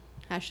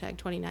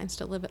 #29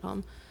 still live at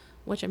home,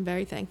 which I'm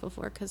very thankful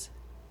for because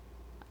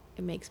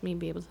it makes me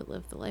be able to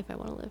live the life I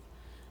want to live.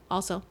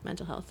 Also,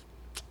 mental health,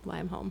 why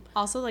I'm home.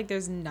 Also, like,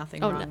 there's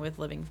nothing wrong with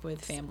living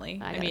with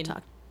family. I mean,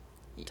 talk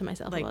to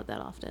myself like, about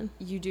that often.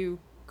 You do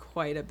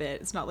quite a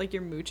bit. It's not like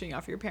you're mooching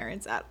off your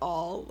parents at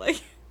all.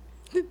 Like,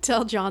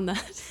 tell John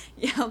that.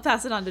 Yeah, I'll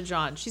pass it on to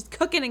John. She's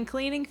cooking and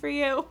cleaning for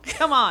you.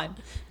 Come on.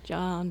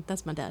 John,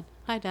 that's my dad.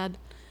 Hi, Dad.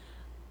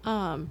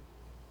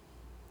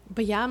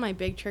 But yeah, my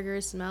big trigger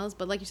is smells.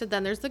 But like you said,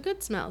 then there's the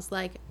good smells.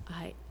 Like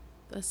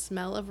the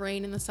smell of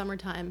rain in the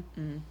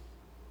summertime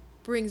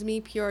brings me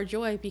pure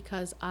joy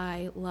because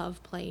I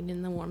love playing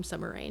in the warm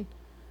summer rain.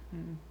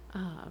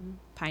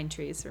 Pine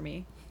trees for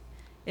me.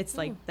 It's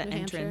like the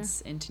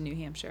entrance into New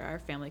Hampshire, our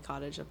family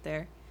cottage up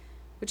there,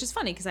 which is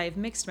funny because I have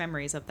mixed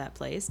memories of that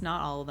place.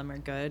 Not all of them are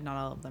good. Not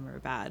all of them are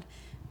bad.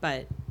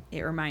 But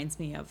it reminds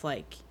me of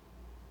like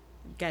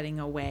getting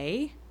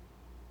away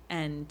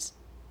and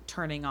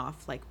turning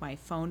off like my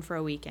phone for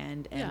a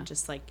weekend and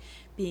just like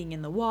being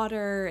in the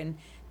water and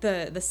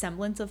the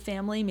semblance of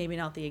family, maybe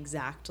not the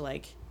exact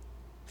like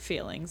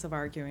feelings of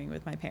arguing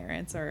with my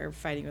parents or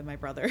fighting with my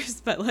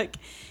brothers, but like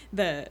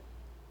the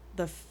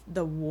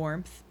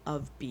warmth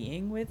of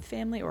being with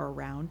family or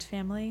around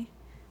family.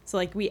 So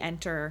like we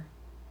enter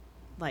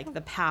like the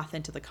path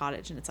into the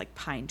cottage and it's like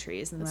pine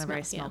trees, and whenever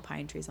I smell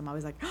pine trees I'm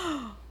always like,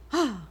 oh,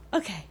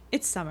 okay,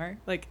 it's summer,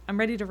 like I'm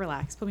ready to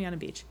relax, put me on a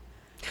beach.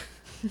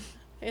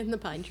 In the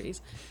pine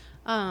trees.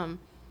 But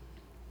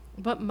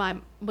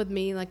with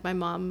me, like my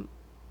mom,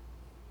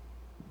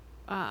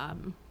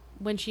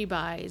 when she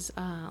buys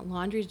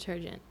laundry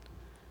detergent,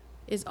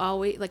 is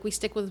always like we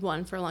stick with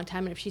one for a long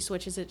time, and if she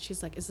switches it,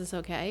 she's like, is this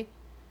okay?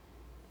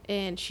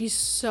 And she's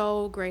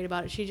so great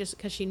about it. She just,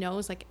 because she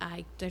knows like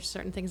there's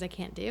certain things I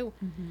can't do.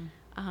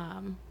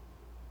 And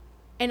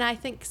I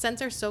think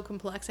scents are so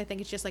complex. I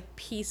think it's just like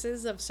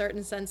pieces of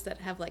certain scents that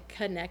have like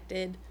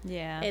connected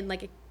and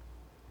like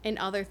in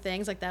other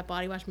things, like that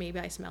body wash, maybe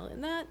I smell it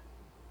in that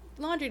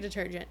laundry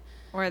detergent.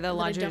 Or the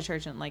laundry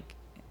detergent, like,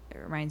 it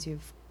reminds you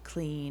of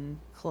clean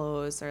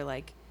clothes or,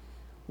 like,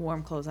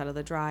 warm clothes out of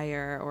the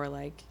dryer, or,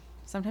 like,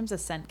 sometimes a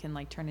scent can,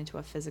 like, turn into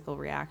a physical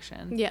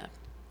reaction. Yeah.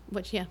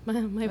 Which, my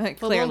like,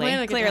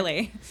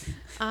 clearly.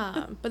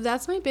 But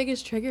that's my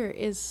biggest trigger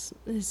is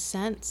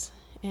scents.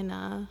 And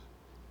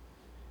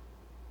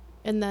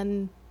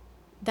then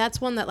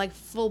that's one that, like,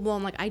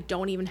 full-blown, like, I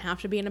don't even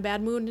have to be in a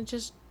bad mood, and it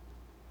just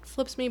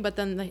flips me. But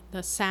then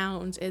the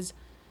sounds is,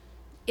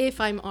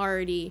 if I'm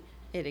already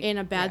in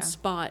a bad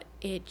spot,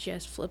 it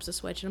just flips a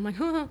switch, and I'm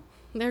like, oh,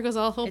 there goes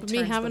all hope of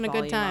me having a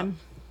good time.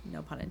 Up.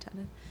 No pun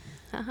intended.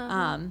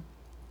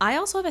 I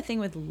also have a thing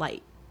with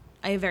light.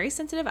 I have very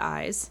sensitive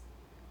eyes.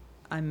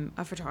 I'm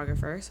a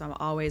photographer, so I'm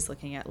always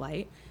looking at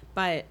light.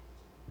 But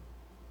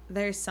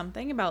there's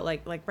something about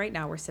like right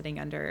now we're sitting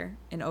under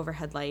an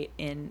overhead light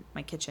in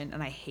my kitchen,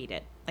 and I hate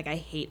it. Like, I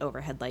hate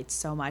overhead lights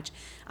so much.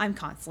 I'm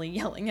constantly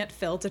yelling at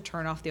Phil to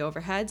turn off the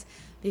overheads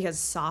because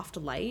soft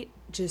light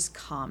just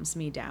calms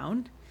me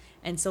down.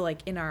 And so like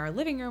in our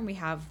living room, we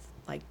have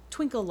like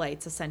twinkle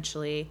lights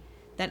essentially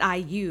that I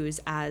use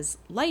as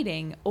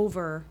lighting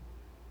over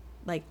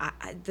like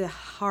the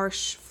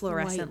harsh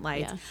fluorescent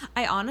lights. Yeah.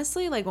 I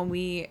honestly, like, when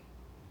we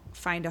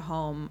find a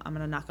home, I'm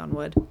going to knock on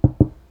wood.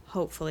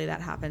 Hopefully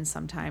that happens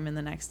sometime in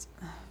the next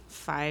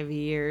 5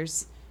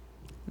 years.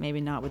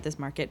 Maybe not with this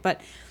market,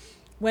 but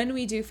when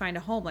we do find a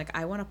home, like,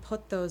 I want to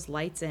put those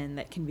lights in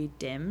that can be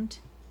dimmed,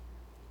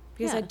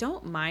 because I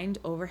don't mind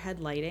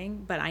overhead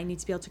lighting, but I need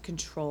to be able to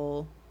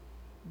control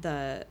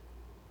the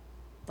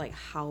like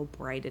how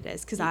bright it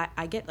is, because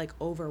I get like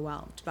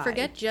overwhelmed by.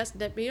 Forget just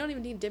that. You don't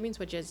even need dimming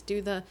switches.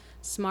 Do the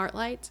smart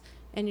lights,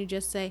 and you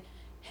just say,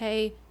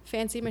 "Hey,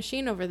 fancy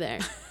machine over there,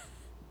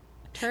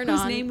 turn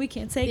whose on." name we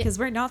can't say because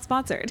we're not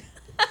sponsored.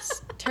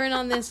 Turn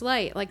on this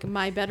light. Like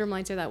my bedroom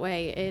lights are that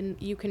way, and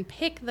you can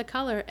pick the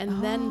color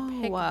and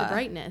then pick the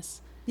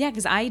brightness. Yeah,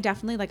 because I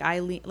definitely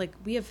like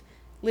we have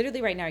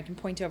literally right now. I can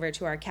point over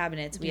to our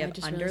cabinets. We have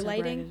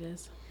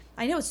underlighting.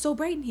 I know it's so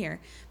bright in here,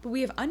 but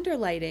we have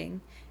underlighting,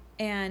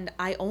 and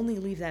I only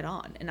leave that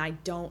on, and I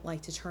don't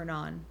like to turn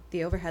on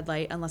the overhead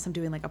light unless I'm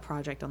doing like a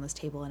project on this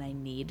table and I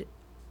need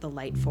the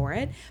light for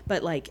it.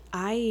 But like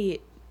I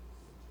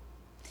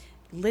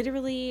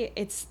literally,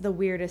 it's the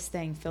weirdest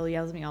thing. Phil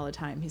yells at me all the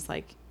time. He's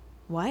like,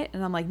 "What?"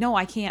 And I'm like, "No,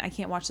 I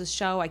can't watch this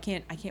show. I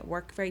can't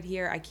work right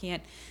here.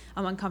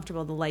 I'm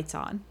uncomfortable. The light's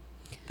on."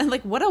 And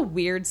like, what a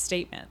weird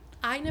statement.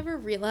 I never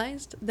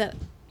realized that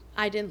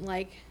I didn't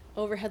like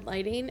overhead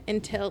lighting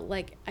until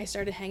like I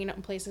started hanging out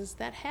in places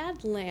that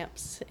had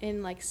lamps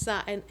and like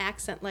and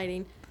accent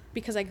lighting,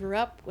 because I grew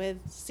up with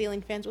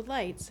ceiling fans with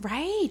lights.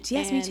 Right.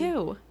 Yes, and me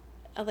too.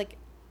 Like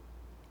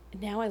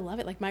now I love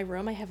it. Like my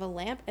room, I have a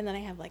lamp, and then I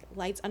have like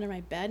lights under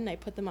my bed, and I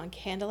put them on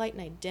candlelight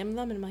and I dim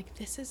them, and I'm like,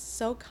 this is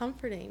so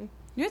comforting.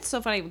 You know, it's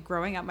so funny.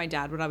 Growing up, my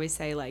dad would always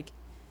say like,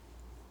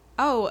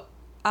 "Oh,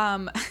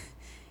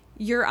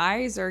 your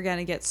eyes are going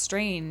to get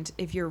strained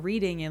if you're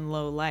reading in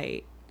low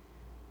light."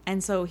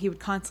 And so he would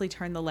constantly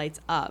turn the lights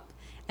up.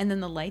 And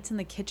then the lights in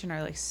the kitchen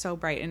are like so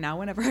bright. And now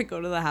whenever I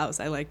go to the house,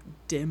 I like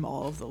dim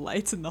all of the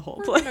lights in the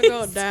whole place. We're going to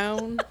go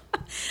down.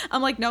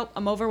 I'm like, nope,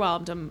 I'm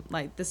overwhelmed. I'm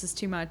like, this is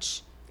too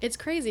much. It's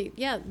crazy.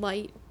 Yeah,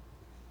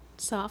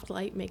 soft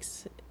light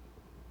makes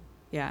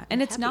Yeah.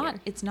 And it's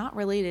not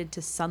related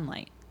to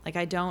sunlight. Like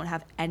I don't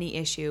have any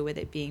issue with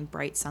it being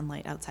bright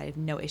sunlight outside. I have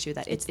no issue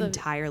that it's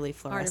entirely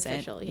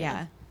fluorescent. Artificial,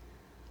 yeah.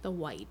 The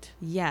white.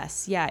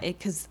 Yes. Yeah.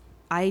 Because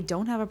I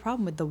don't have a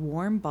problem with the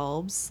warm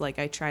bulbs. Like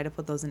I try to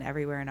put those in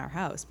everywhere in our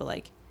house, but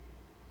like,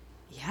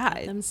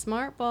 yeah. Them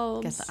smart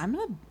bulbs. Guess I'm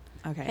going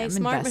to, okay. Hey, I'm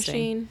smart investing.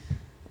 Machine.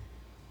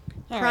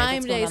 All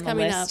Prime right, Day is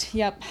coming up.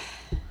 Yep.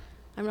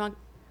 I'm not.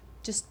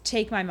 Just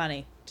take my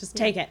money. Just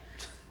take it.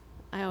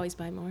 I always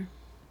buy more.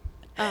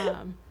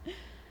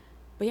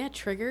 But yeah,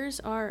 triggers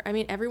are, I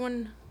mean,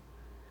 everyone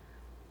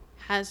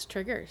has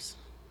triggers,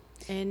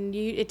 and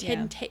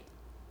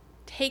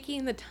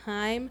taking the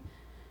time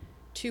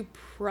to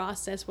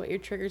process what your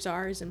triggers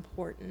are is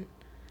important.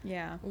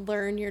 Yeah.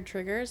 Learn your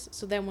triggers,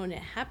 so then when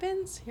it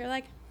happens, you're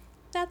like,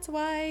 that's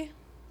why.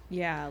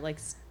 Yeah, like,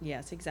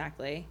 yes,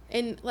 exactly.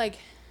 And like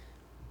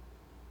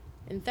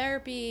in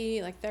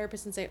therapy, like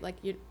therapists and say like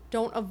you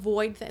don't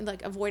avoid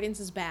like avoidance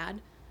is bad.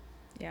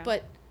 Yeah.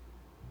 But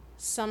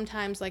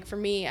sometimes, like for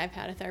me, I've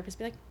had a therapist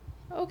be like,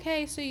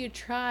 okay, so you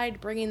tried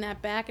bringing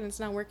that back and it's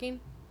not working.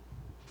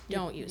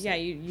 Don't use it. Yeah,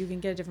 you can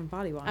get a different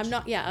body wash. I'm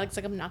not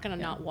gonna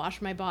not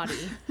wash my body.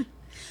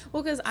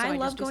 Well, because I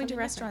love going to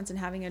restaurants and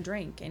having a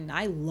drink, and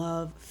I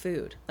love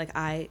food. Like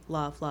I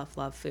love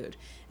food,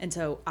 and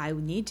so I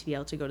need to be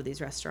able to go to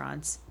these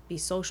restaurants, be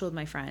social with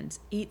my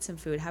friends, eat some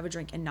food, have a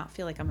drink, and not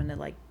feel like I'm gonna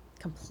like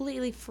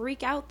completely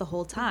freak out the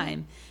whole time.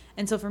 Mm-hmm.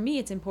 And so for me,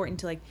 it's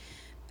important to like,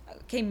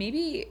 okay,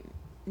 maybe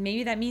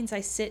that means I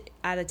sit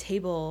at a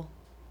table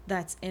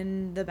that's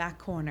in the back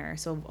corner,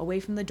 so away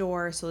from the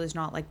door, so there's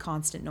not like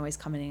constant noise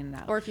coming in and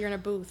out. Or if you're in a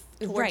booth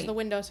towards the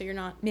window, so you're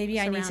not surrounded.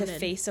 I need to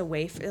face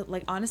away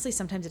like honestly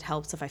sometimes it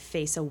helps if I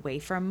face away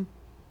from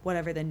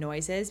whatever the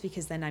noise is,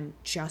 because then I'm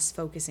just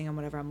focusing on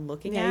whatever I'm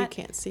looking at. You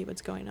can't see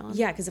what's going on.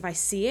 Yeah, because if I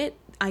see it,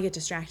 I get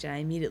distracted. I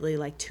immediately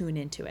like tune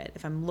into it.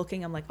 If I'm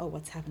looking, I'm like, oh,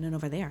 what's happening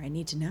over there? I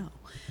need to know.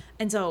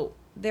 And so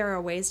there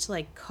are ways to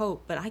like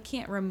cope, but I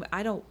can't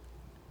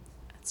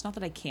it's not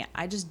that I can't.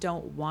 I just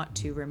don't want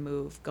to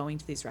remove going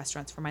to these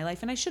restaurants from my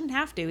life, and I shouldn't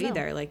have to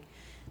either. No. Like,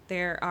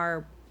 there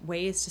are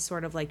ways to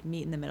sort of like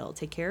meet in the middle,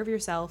 take care of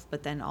yourself,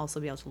 but then also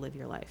be able to live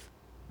your life.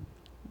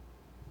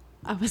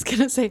 I was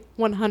gonna say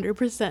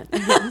 100%.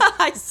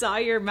 I saw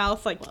your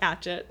mouth like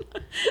catch it.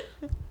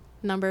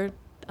 Number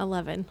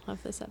 11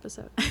 of this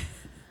episode.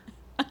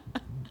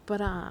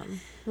 But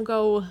we'll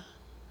go,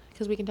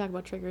 because we can talk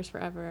about triggers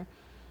forever.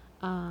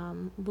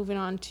 Moving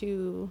on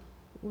to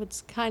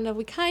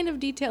we kind of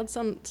detailed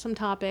some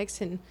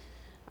topics, and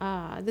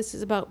this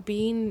is about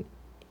being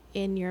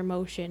in your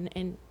emotion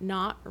and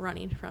not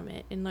running from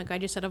it. And like I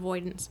just said,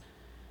 avoidance.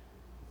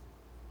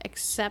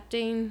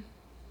 Accepting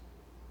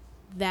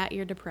that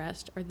you're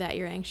depressed or that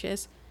you're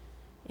anxious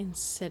and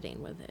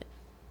sitting with it.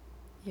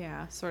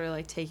 Yeah, sort of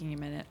like taking a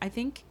minute. I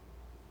think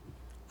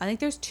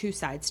there's two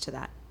sides to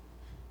that,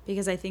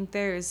 because I think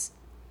there's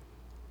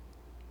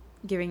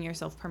giving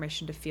yourself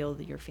permission to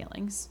feel your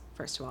feelings,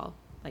 first of all.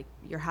 Like,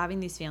 you're having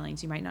these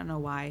feelings. You might not know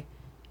why.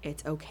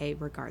 It's okay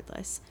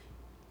regardless.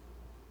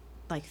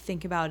 Like,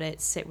 think about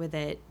it. Sit with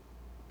it.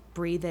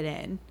 Breathe it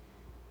in.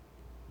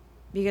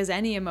 Because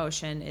any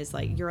emotion is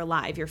like, you're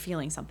alive. You're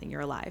feeling something.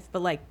 You're alive.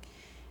 But, like,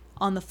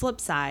 on the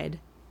flip side,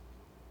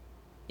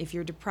 if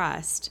you're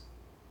depressed,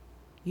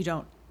 you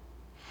don't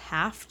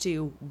have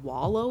to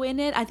wallow in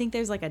it. I think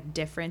there's like a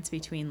difference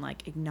between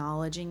like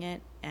acknowledging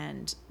it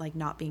and like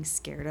not being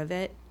scared of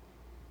it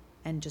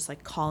and just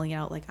like calling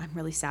out like, I'm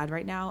really sad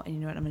right now, and you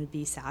know what, I'm going to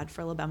be sad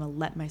for a little bit. I'm going to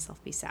let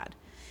myself be sad.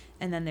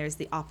 And then there's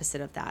the opposite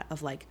of that,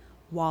 of like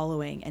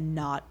wallowing and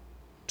not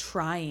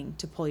trying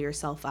to pull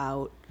yourself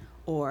out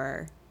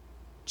or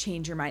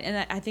change your mind.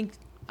 And I think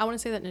I want to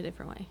say that in a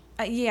different way.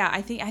 yeah,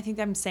 I think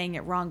I'm saying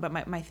it wrong,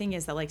 but my thing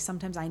is that like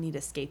sometimes I need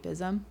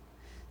escapism.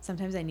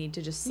 Sometimes I need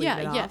to just sleep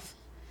it off.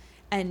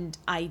 And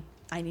I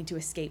need to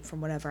escape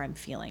from whatever I'm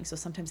feeling. So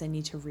sometimes I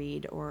need to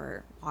read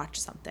or watch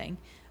something.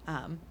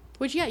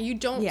 Which, yeah, you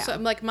don't. Yeah. So,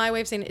 like, my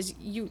way of saying it is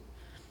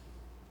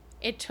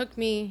it took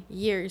me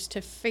years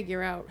to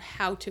figure out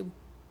how to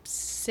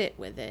sit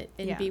with it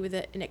and be with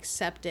it and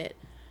accept it.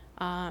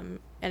 And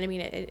I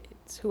mean,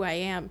 it's who I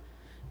am.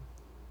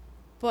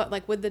 But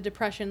like with the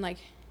depression, like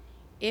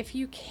if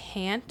you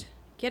can't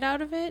get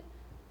out of it,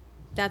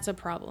 that's a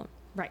problem.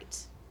 Right.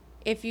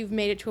 If you've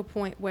made it to a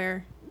point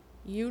where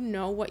you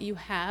know what you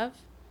have,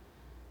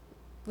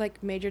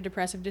 like major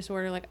depressive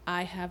disorder, like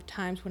I have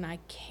times when I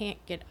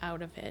can't get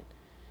out of it.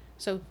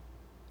 So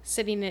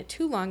sitting in it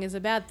too long is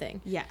a bad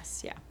thing.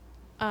 Yes, yeah.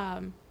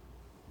 And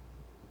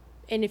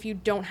if you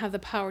don't have the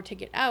power to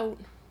get out,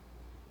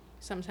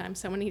 sometimes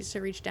someone needs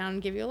to reach down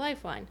and give you a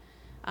lifeline.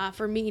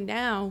 For me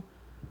now,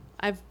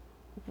 I've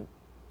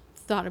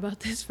thought about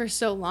this for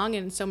so long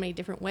and in so many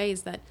different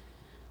ways that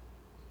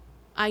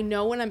I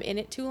know when I'm in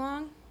it too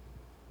long,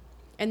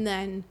 and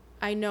then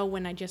I know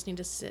when I just need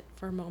to sit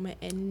for a moment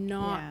and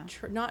not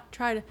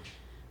try to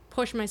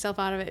push myself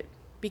out of it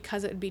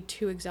because it would be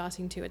too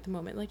exhausting to at the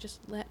moment. Like,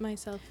 just let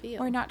myself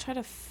feel. Or not try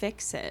to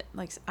fix it.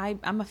 Like,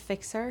 I'm a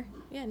fixer.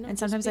 Yeah, no. And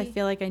sometimes I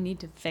feel like I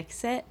need to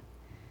fix it.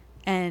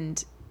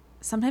 And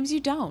sometimes you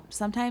don't.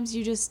 Sometimes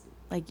you just,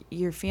 like,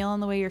 you're feeling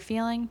the way you're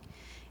feeling.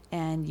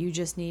 And you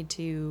just need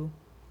to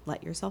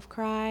let yourself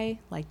cry.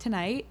 Like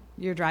tonight,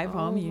 your drive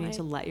home, you need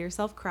to let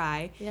yourself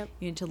cry. Yep.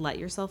 You need to let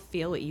yourself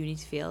feel what you need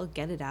to feel.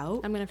 Get it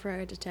out. I'm going to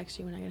forget to text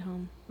you when I get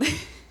home.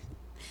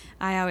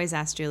 I always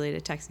ask Julie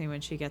to text me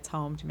when she gets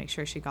home to make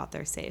sure she got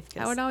there safe.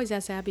 I would always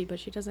ask Abby, but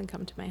she doesn't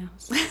come to my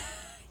house.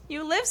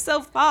 You live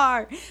so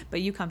far,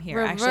 but you come here.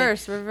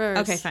 Reverse.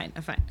 Okay, fine.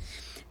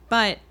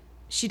 But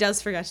she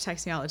does forget to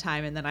text me all the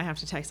time, and then I have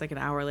to text like an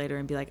hour later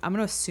and be like, I'm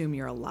going to assume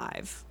you're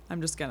alive.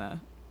 I'm just going to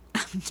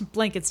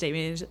blanket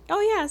statement.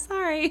 Oh, yeah,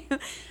 sorry.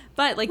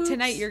 But like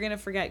tonight you're going to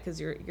forget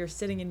because you're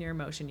sitting in your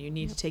emotion. You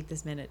need to take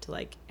this minute to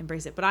like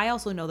embrace it. But I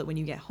also know that when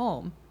you get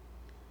home,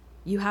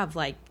 you have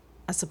like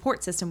a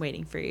support system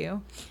waiting for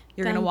you.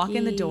 You're going to walk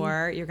in the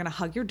door. You're going to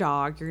hug your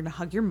dog. You're going to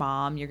hug your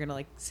mom. You're going to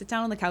like sit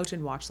down on the couch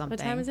and watch something.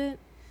 What time is it?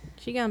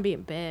 She going to be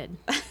in bed.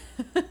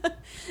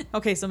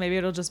 Okay, so maybe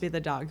it'll just be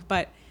the dog.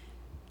 But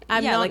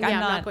I'm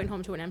not going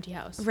home to an empty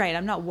house. Right.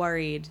 I'm not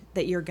worried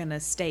that you're going to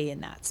stay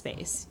in that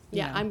space.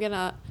 Yeah,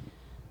 know?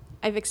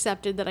 I've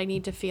accepted that I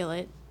need to feel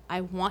it.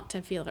 I want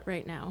to feel it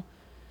right now.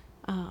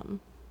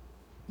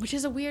 Which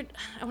is I want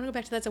to go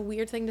back to that's a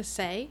weird thing to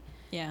say.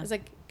 Yeah. It's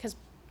like, because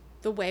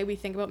the way we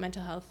think about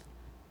mental health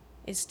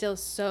is still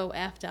so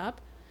effed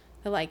up.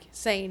 That like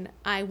saying,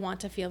 I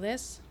want to feel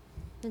this.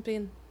 And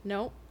being,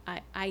 no,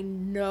 I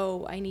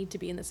know I need to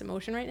be in this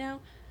emotion right now.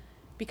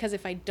 Because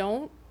if I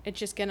don't, it's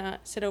just going to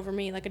sit over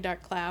me like a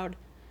dark cloud.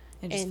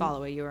 And just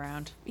follow you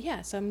around.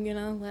 Yeah, so I'm going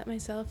to let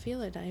myself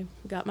feel it. I've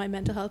got my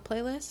mental health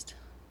playlist.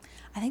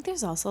 I think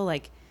there's also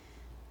like,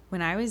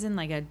 when I was in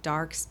like a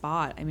dark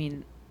spot, I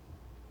mean,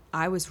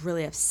 I was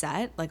really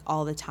upset like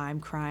all the time,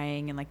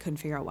 crying and like couldn't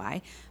figure out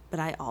why. But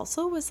I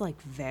also was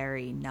like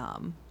very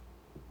numb.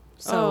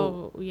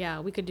 So yeah,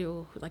 we could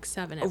do like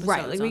 7 episodes.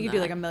 Right, like we could do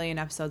like a million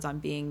episodes on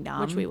being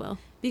numb, which we will,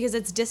 because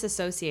it's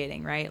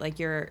disassociating, right? Like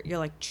you're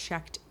like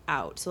checked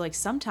out. So like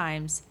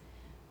sometimes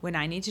when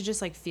I need to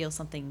just like feel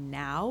something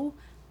now,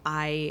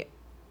 I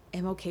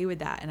am okay with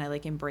that and I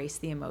like embrace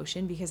the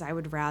emotion, because I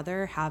would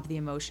rather have the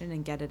emotion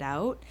and get it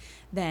out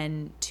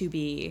than to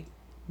be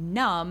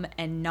numb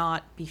and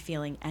not be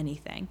feeling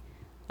anything.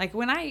 Like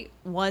when I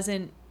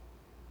wasn't,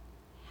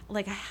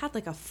 like I had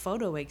like a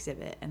photo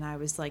exhibit and I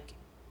was like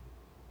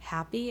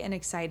happy and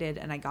excited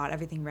and I got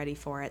everything ready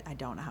for it. I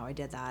don't know how I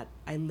did that.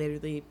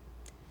 We're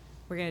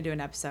going to do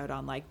an episode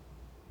on like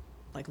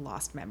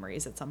lost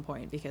memories at some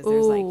point, because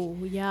there's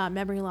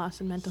memory loss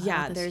and mental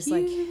health. Yeah, there's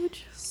huge.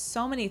 Like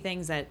so many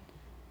things that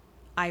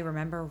I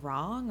remember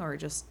wrong or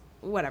just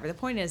whatever. The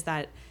point is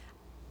that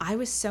I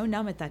was so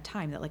numb at that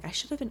time that like I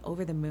should have been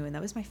over the moon.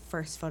 That was my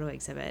first photo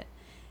exhibit.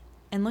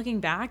 And looking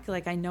back,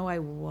 like I know I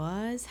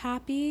was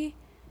happy,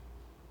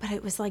 but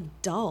it was like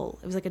dull.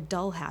 It was like a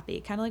dull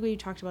happy. Kind of like what you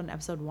talked about in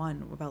episode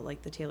 1 about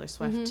like the Taylor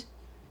Swift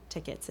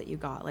tickets that you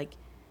got. Like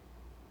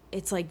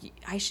it's like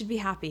I should be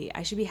happy.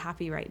 I should be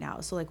happy right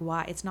now. So like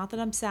why? It's not that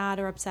I'm sad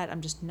or upset.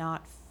 I'm just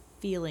not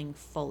feeling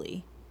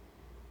fully.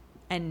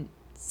 And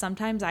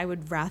sometimes I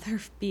would rather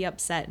be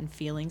upset and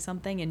feeling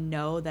something and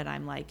know that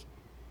I'm like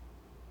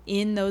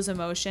in those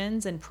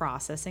emotions and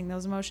processing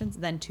those emotions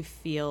than to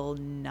feel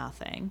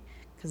nothing,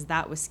 because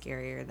that was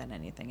scarier than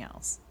anything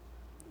else.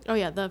 Oh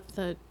yeah,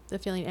 the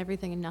feeling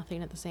everything and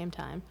nothing at the same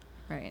time.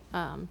 Right.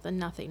 The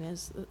nothing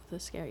is the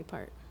scary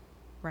part.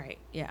 Right.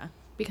 Yeah.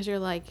 Because you're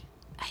like,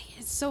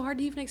 it's so hard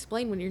to even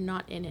explain when you're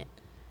not in it.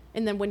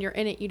 And then when you're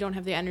in it, you don't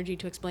have the energy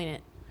to explain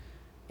it.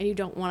 And you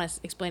don't want to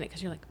explain it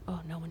because you're like,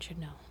 oh, no one should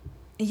know.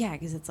 Yeah,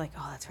 because it's like,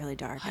 oh, that's really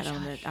dark. Hush, I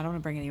don't hush. want to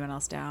bring anyone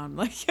else down.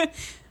 Like,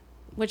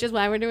 Which is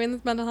why we're doing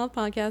this mental health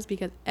podcast,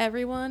 because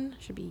everyone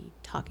should be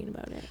talking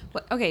about it.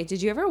 okay,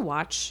 did you ever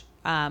watch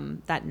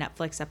that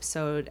Netflix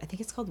episode? I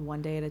think it's called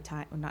One Day at a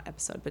Time. Well, not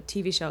episode, but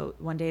TV show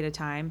One Day at a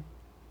Time.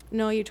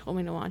 No, you told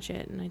me to watch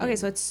it, and I didn't. Okay,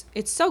 so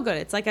it's so good.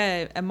 It's like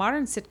a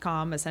modern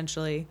sitcom,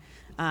 essentially.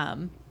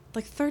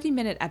 Like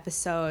 30-minute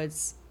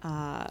episodes.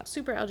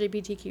 Super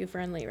LGBTQ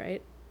friendly,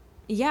 right?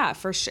 Yeah,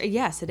 for sure.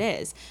 Yes, it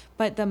is.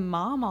 But the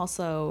mom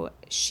also,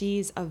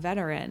 she's a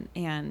veteran,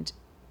 and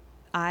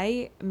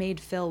I made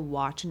Phil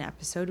watch an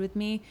episode with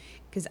me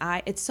because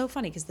it's so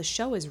funny because the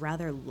show is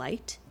rather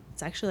light.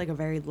 It's actually like a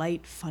very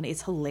light, funny.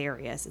 It's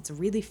hilarious. It's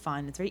really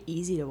fun. It's very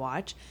easy to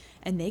watch,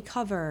 and they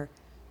cover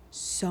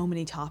so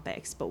many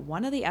topics. But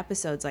one of the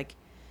episodes, like,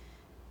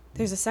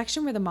 there's a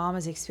section where the mom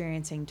is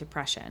experiencing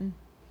depression,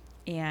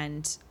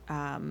 and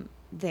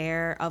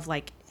they're of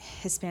like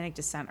Hispanic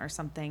descent or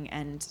something,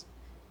 and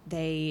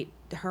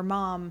her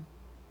mom,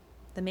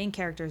 the main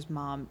character's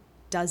mom,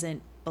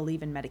 doesn't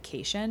believe in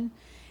medication,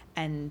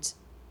 and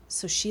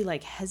so she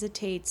like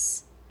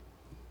hesitates.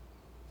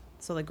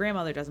 So the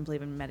grandmother doesn't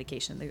believe in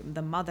medication.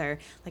 The mother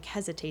like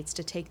hesitates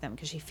to take them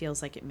because she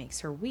feels like it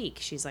makes her weak.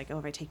 She's like, oh,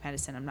 if I take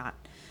medicine,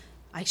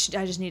 I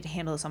just need to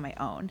handle this on my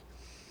own.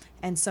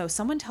 And so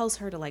someone tells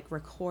her to like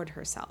record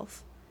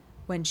herself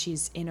when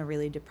she's in a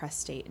really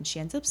depressed state, and she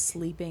ends up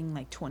sleeping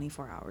like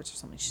 24 hours or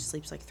something. She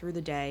sleeps like through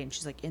the day, and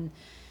she's like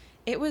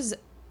it was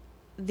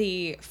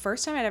the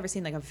first time I'd ever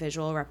seen like a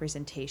visual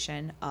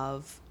representation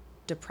of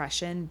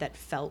depression that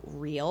felt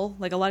real.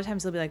 Like a lot of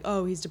times they'll be like,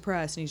 oh, he's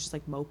depressed and he's just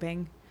like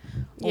moping.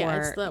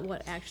 Yeah, it's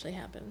what actually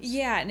happens.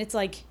 Yeah, and it's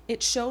like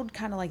it showed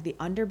kind of like the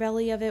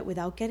underbelly of it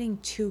without getting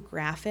too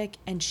graphic,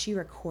 and she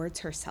records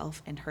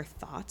herself and her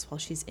thoughts while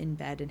she's in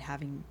bed and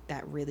having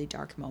that really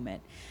dark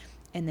moment.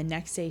 And the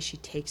next day she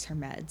takes her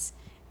meds,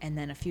 and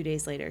then a few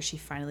days later she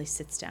finally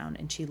sits down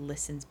and she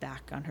listens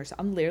back on herself.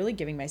 I'm literally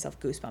giving myself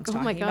goosebumps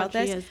talking about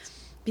this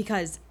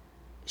because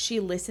she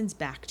listens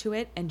back to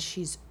it and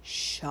she's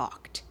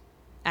shocked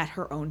at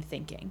her own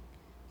thinking.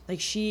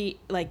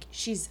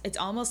 It's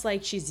almost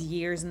like she's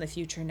years in the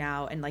future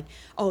now, and like,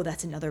 oh,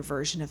 that's another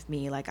version of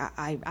me. Like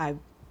I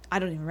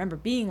don't even remember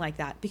being like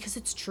that, because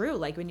it's true.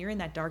 Like when you're in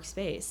that dark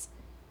space,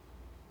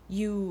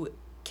 you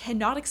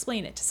cannot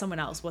explain it to someone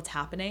else what's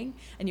happening,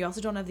 and you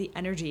also don't have the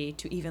energy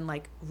to even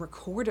like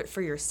record it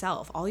for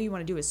yourself. All you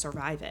want to do is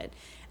survive it.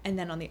 And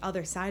then on the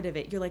other side of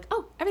it, you're like,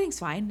 oh, everything's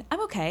fine.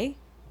 I'm okay.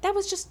 That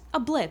was just a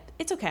blip.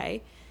 It's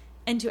okay.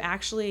 And to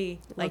actually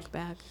like look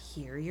back,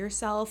 hear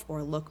yourself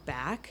or look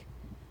back.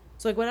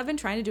 So like what I've been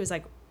trying to do is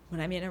like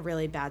when I'm in a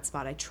really bad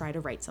spot, I try to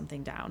write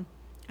something down.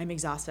 I'm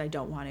exhausted. I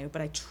don't want to,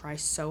 but I try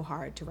so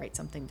hard to write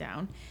something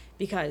down,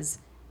 because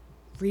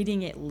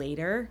reading it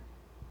later,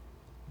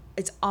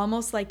 it's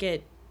almost like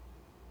it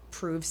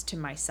proves to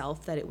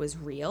myself that it was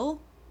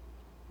real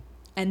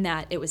and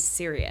that it was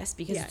serious,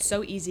 because it's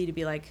so easy to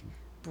be like,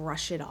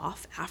 brush it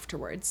off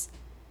afterwards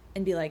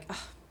and be like,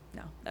 oh,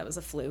 no, that was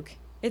a fluke.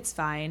 It's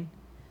fine.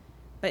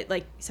 But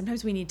like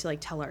sometimes we need to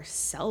like tell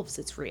ourselves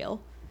it's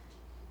real.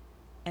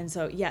 And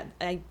so, yeah,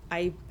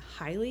 I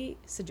highly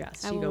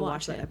suggest you go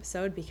watch that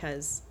episode,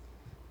 because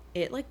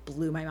it like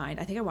blew my mind.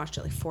 I think I watched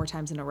it like 4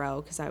 times in a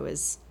row because I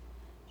was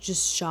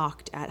just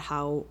shocked at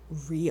how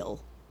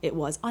real it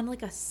was on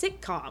like a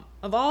sitcom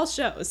of all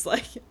shows.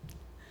 Like,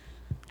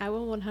 I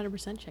will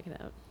 100% check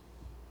it out,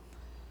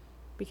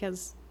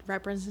 because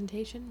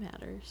representation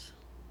matters.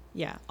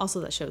 Yeah. Also,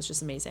 that show is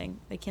just amazing.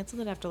 They canceled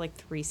it after like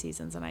 3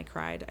 seasons, and I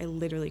cried. I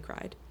literally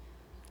cried.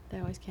 They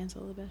always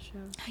cancel the best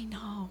shows. I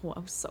know.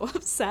 I'm so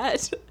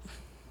upset.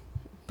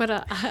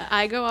 But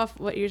I go off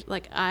what you're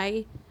like.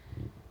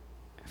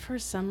 For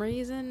some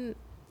reason,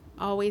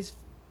 always,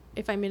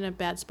 if I'm in a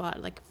bad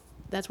spot, like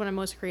that's when I'm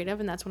most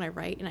creative, and that's when I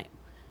write. And I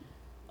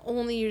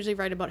only usually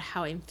write about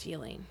how I'm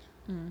feeling.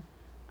 And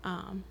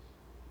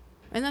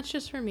that's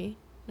just for me.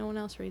 No one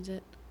else reads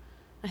it.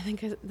 I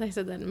think I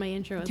said that in my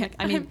intro. I was like,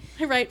 I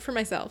write for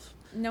myself.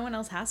 No one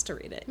else has to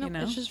read it. Nope, you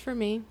know, it's just for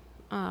me.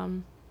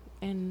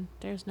 And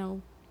there's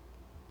no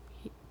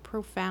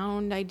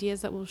profound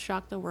ideas that will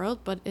shock the world,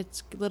 but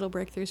it's little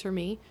breakthroughs for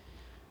me,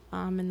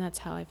 and that's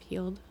how I've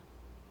healed.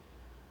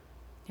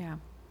 Yeah.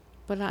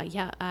 But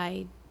yeah,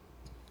 I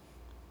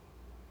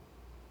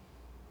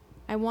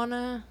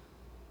wanna,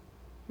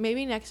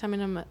 maybe next time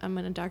I'm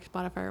in a dark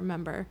spot, if I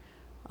remember,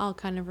 I'll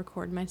kind of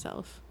record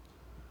myself,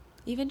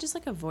 even just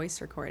like a voice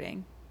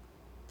recording.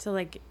 So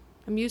like,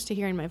 I'm used to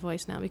hearing my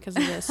voice now because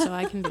of this, so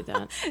I can do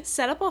that.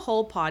 Set up a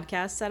whole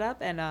podcast setup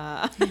and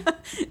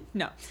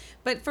no.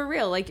 But for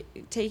real, like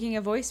taking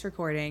a voice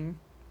recording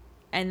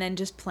and then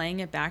just playing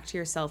it back to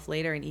yourself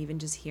later, and even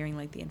just hearing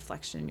like the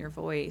inflection in your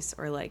voice,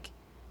 or like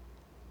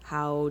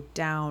how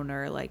down,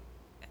 or like,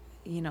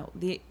 you know,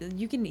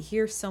 you can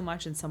hear so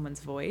much in someone's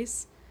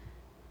voice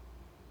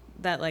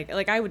that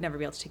like I would never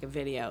be able to take a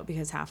video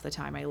because half the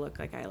time I look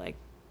like I like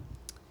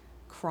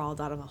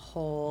crawled out of a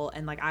hole,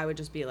 and like I would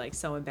just be like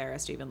so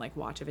embarrassed to even like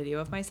watch a video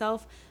of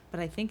myself. But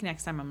I think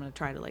next time I'm going to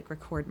try to like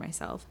record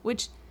myself,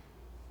 which,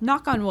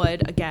 knock on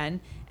wood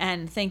again,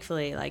 and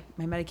thankfully like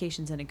my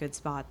medication's in a good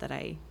spot that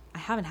I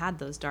haven't had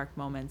those dark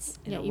moments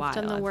in a while.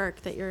 You've done the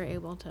work that you're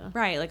able to.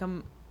 Right, like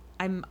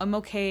I'm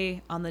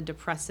okay on the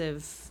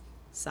depressive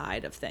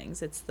side of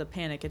things. It's the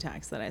panic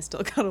attacks that I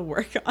still got to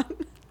work on.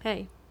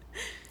 Hey,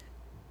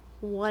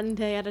 one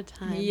day at a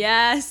time.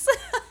 Yes.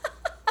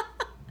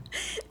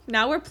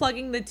 Now we're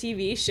plugging the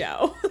TV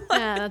show.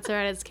 Yeah, that's all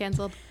right. It's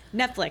canceled.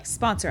 Netflix,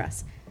 sponsor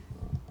us.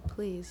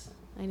 Please,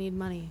 I need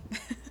money.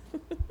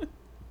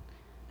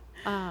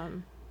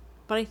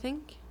 But I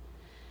think,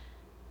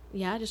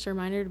 yeah, just a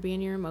reminder to be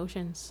in your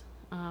emotions,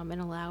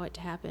 and allow it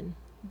to happen.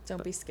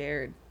 Don't be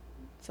scared.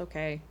 It's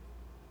okay.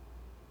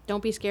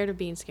 Don't be scared of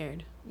being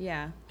scared.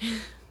 Yeah.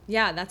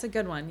 Yeah, that's a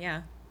good one.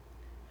 Yeah.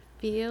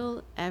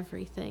 Feel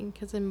everything,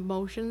 because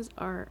emotions,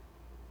 I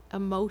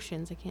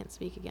can't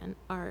speak again,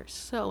 are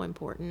so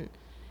important.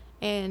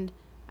 And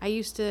I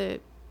used to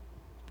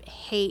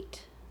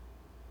hate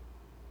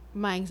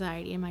my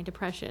anxiety and my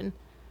depression,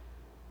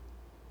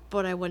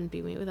 but I wouldn't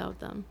be me without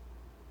them.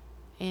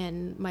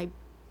 And my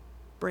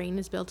brain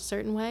is built a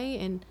certain way,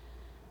 and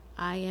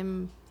I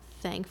am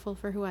thankful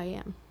for who I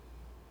am.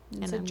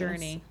 It's a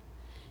journey.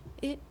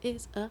 It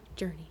is a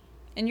journey.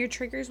 And your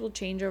triggers will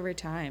change over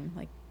time.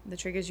 Like the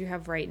triggers you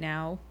have right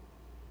now,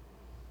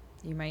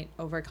 you might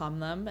overcome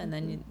them, and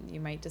then you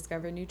might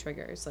discover new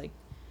triggers. Like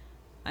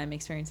I'm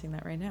experiencing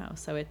that right now.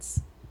 So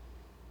it's,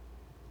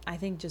 I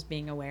think, just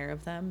being aware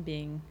of them,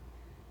 being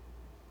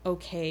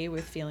okay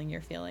with feeling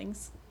your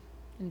feelings,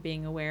 and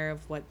being aware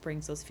of what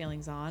brings those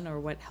feelings on or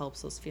what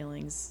helps those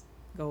feelings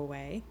go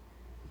away.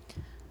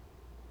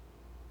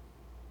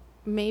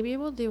 Maybe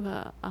we'll do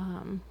a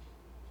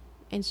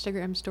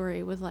Instagram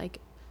story with like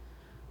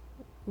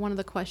one of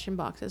the question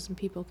boxes, and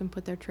people can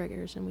put their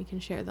triggers and we can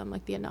share them,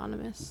 like the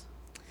anonymous.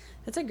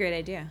 That's a great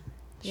idea.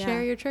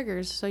 Share your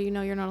triggers so you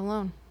know you're not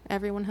alone.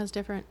 Everyone has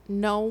different.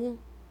 No,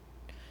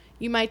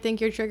 you might think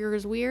your trigger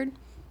is weird.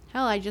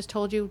 Hell, I just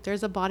told you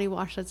there's a body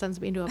wash that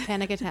sends me into a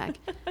panic attack.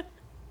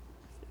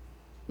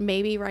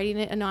 Maybe writing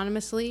it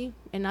anonymously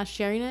and not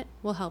sharing it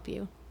will help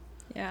you.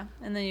 Yeah,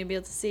 and then you'll be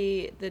able to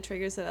see the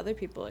triggers that other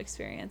people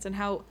experience and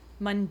how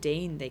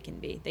mundane they can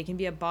be. They can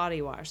be a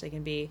body wash. They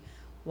can be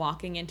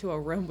walking into a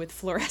room with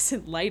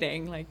fluorescent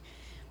lighting. Like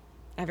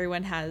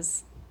everyone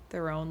has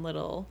their own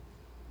little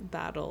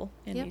battle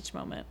in each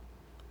moment.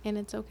 And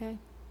it's okay.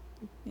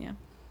 Yeah.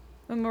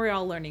 And we're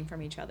all learning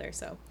from each other.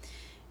 So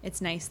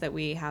it's nice that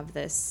we have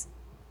this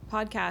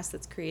podcast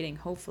that's creating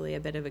hopefully a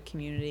bit of a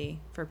community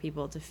for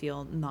people to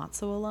feel not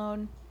so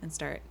alone and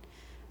start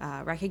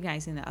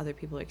recognizing that other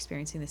people are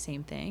experiencing the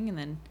same thing, and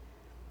then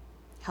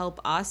help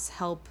us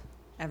help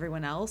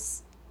everyone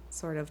else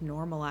sort of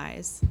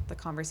normalize the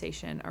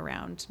conversation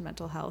around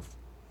mental health.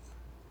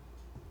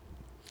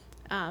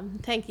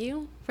 Thank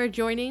you for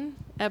joining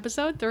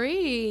episode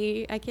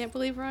 3. I can't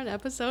believe we're on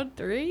episode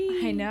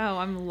 3. I know.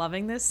 I'm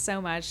loving this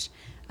so much.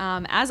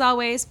 As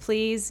always,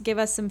 please give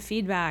us some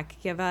feedback.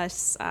 Give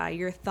us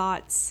your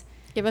thoughts.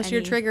 Give us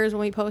your triggers when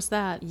we post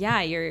that.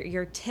 Yeah,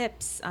 your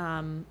tips,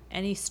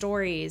 any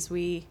stories.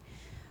 We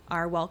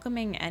are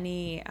welcoming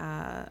any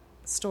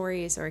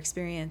stories or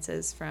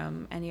experiences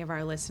from any of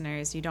our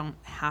listeners. You don't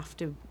have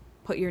to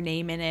put your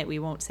name in it. We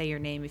won't say your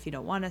name if you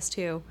don't want us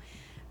to.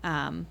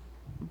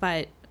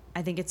 But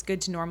I think it's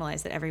good to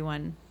normalize that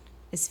everyone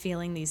is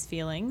feeling these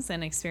feelings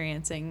and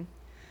experiencing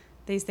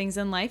these things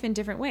in life in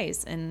different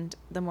ways. And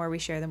the more we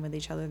share them with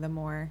each other, the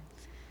more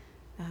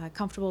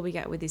comfortable we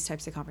get with these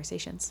types of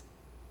conversations.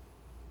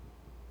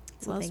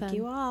 So thank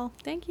you all.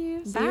 Thank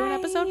you. See Bye. you in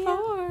episode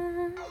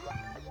 4.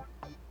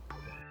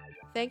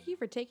 Thank you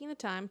for taking the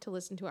time to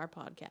listen to our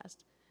podcast.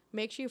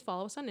 Make sure you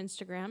follow us on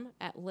Instagram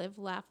at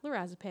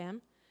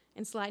livelaughlorazepam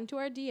and slide into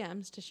our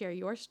DMs to share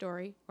your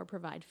story or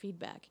provide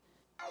feedback.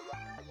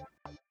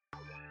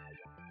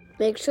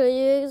 Make sure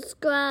you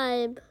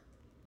subscribe.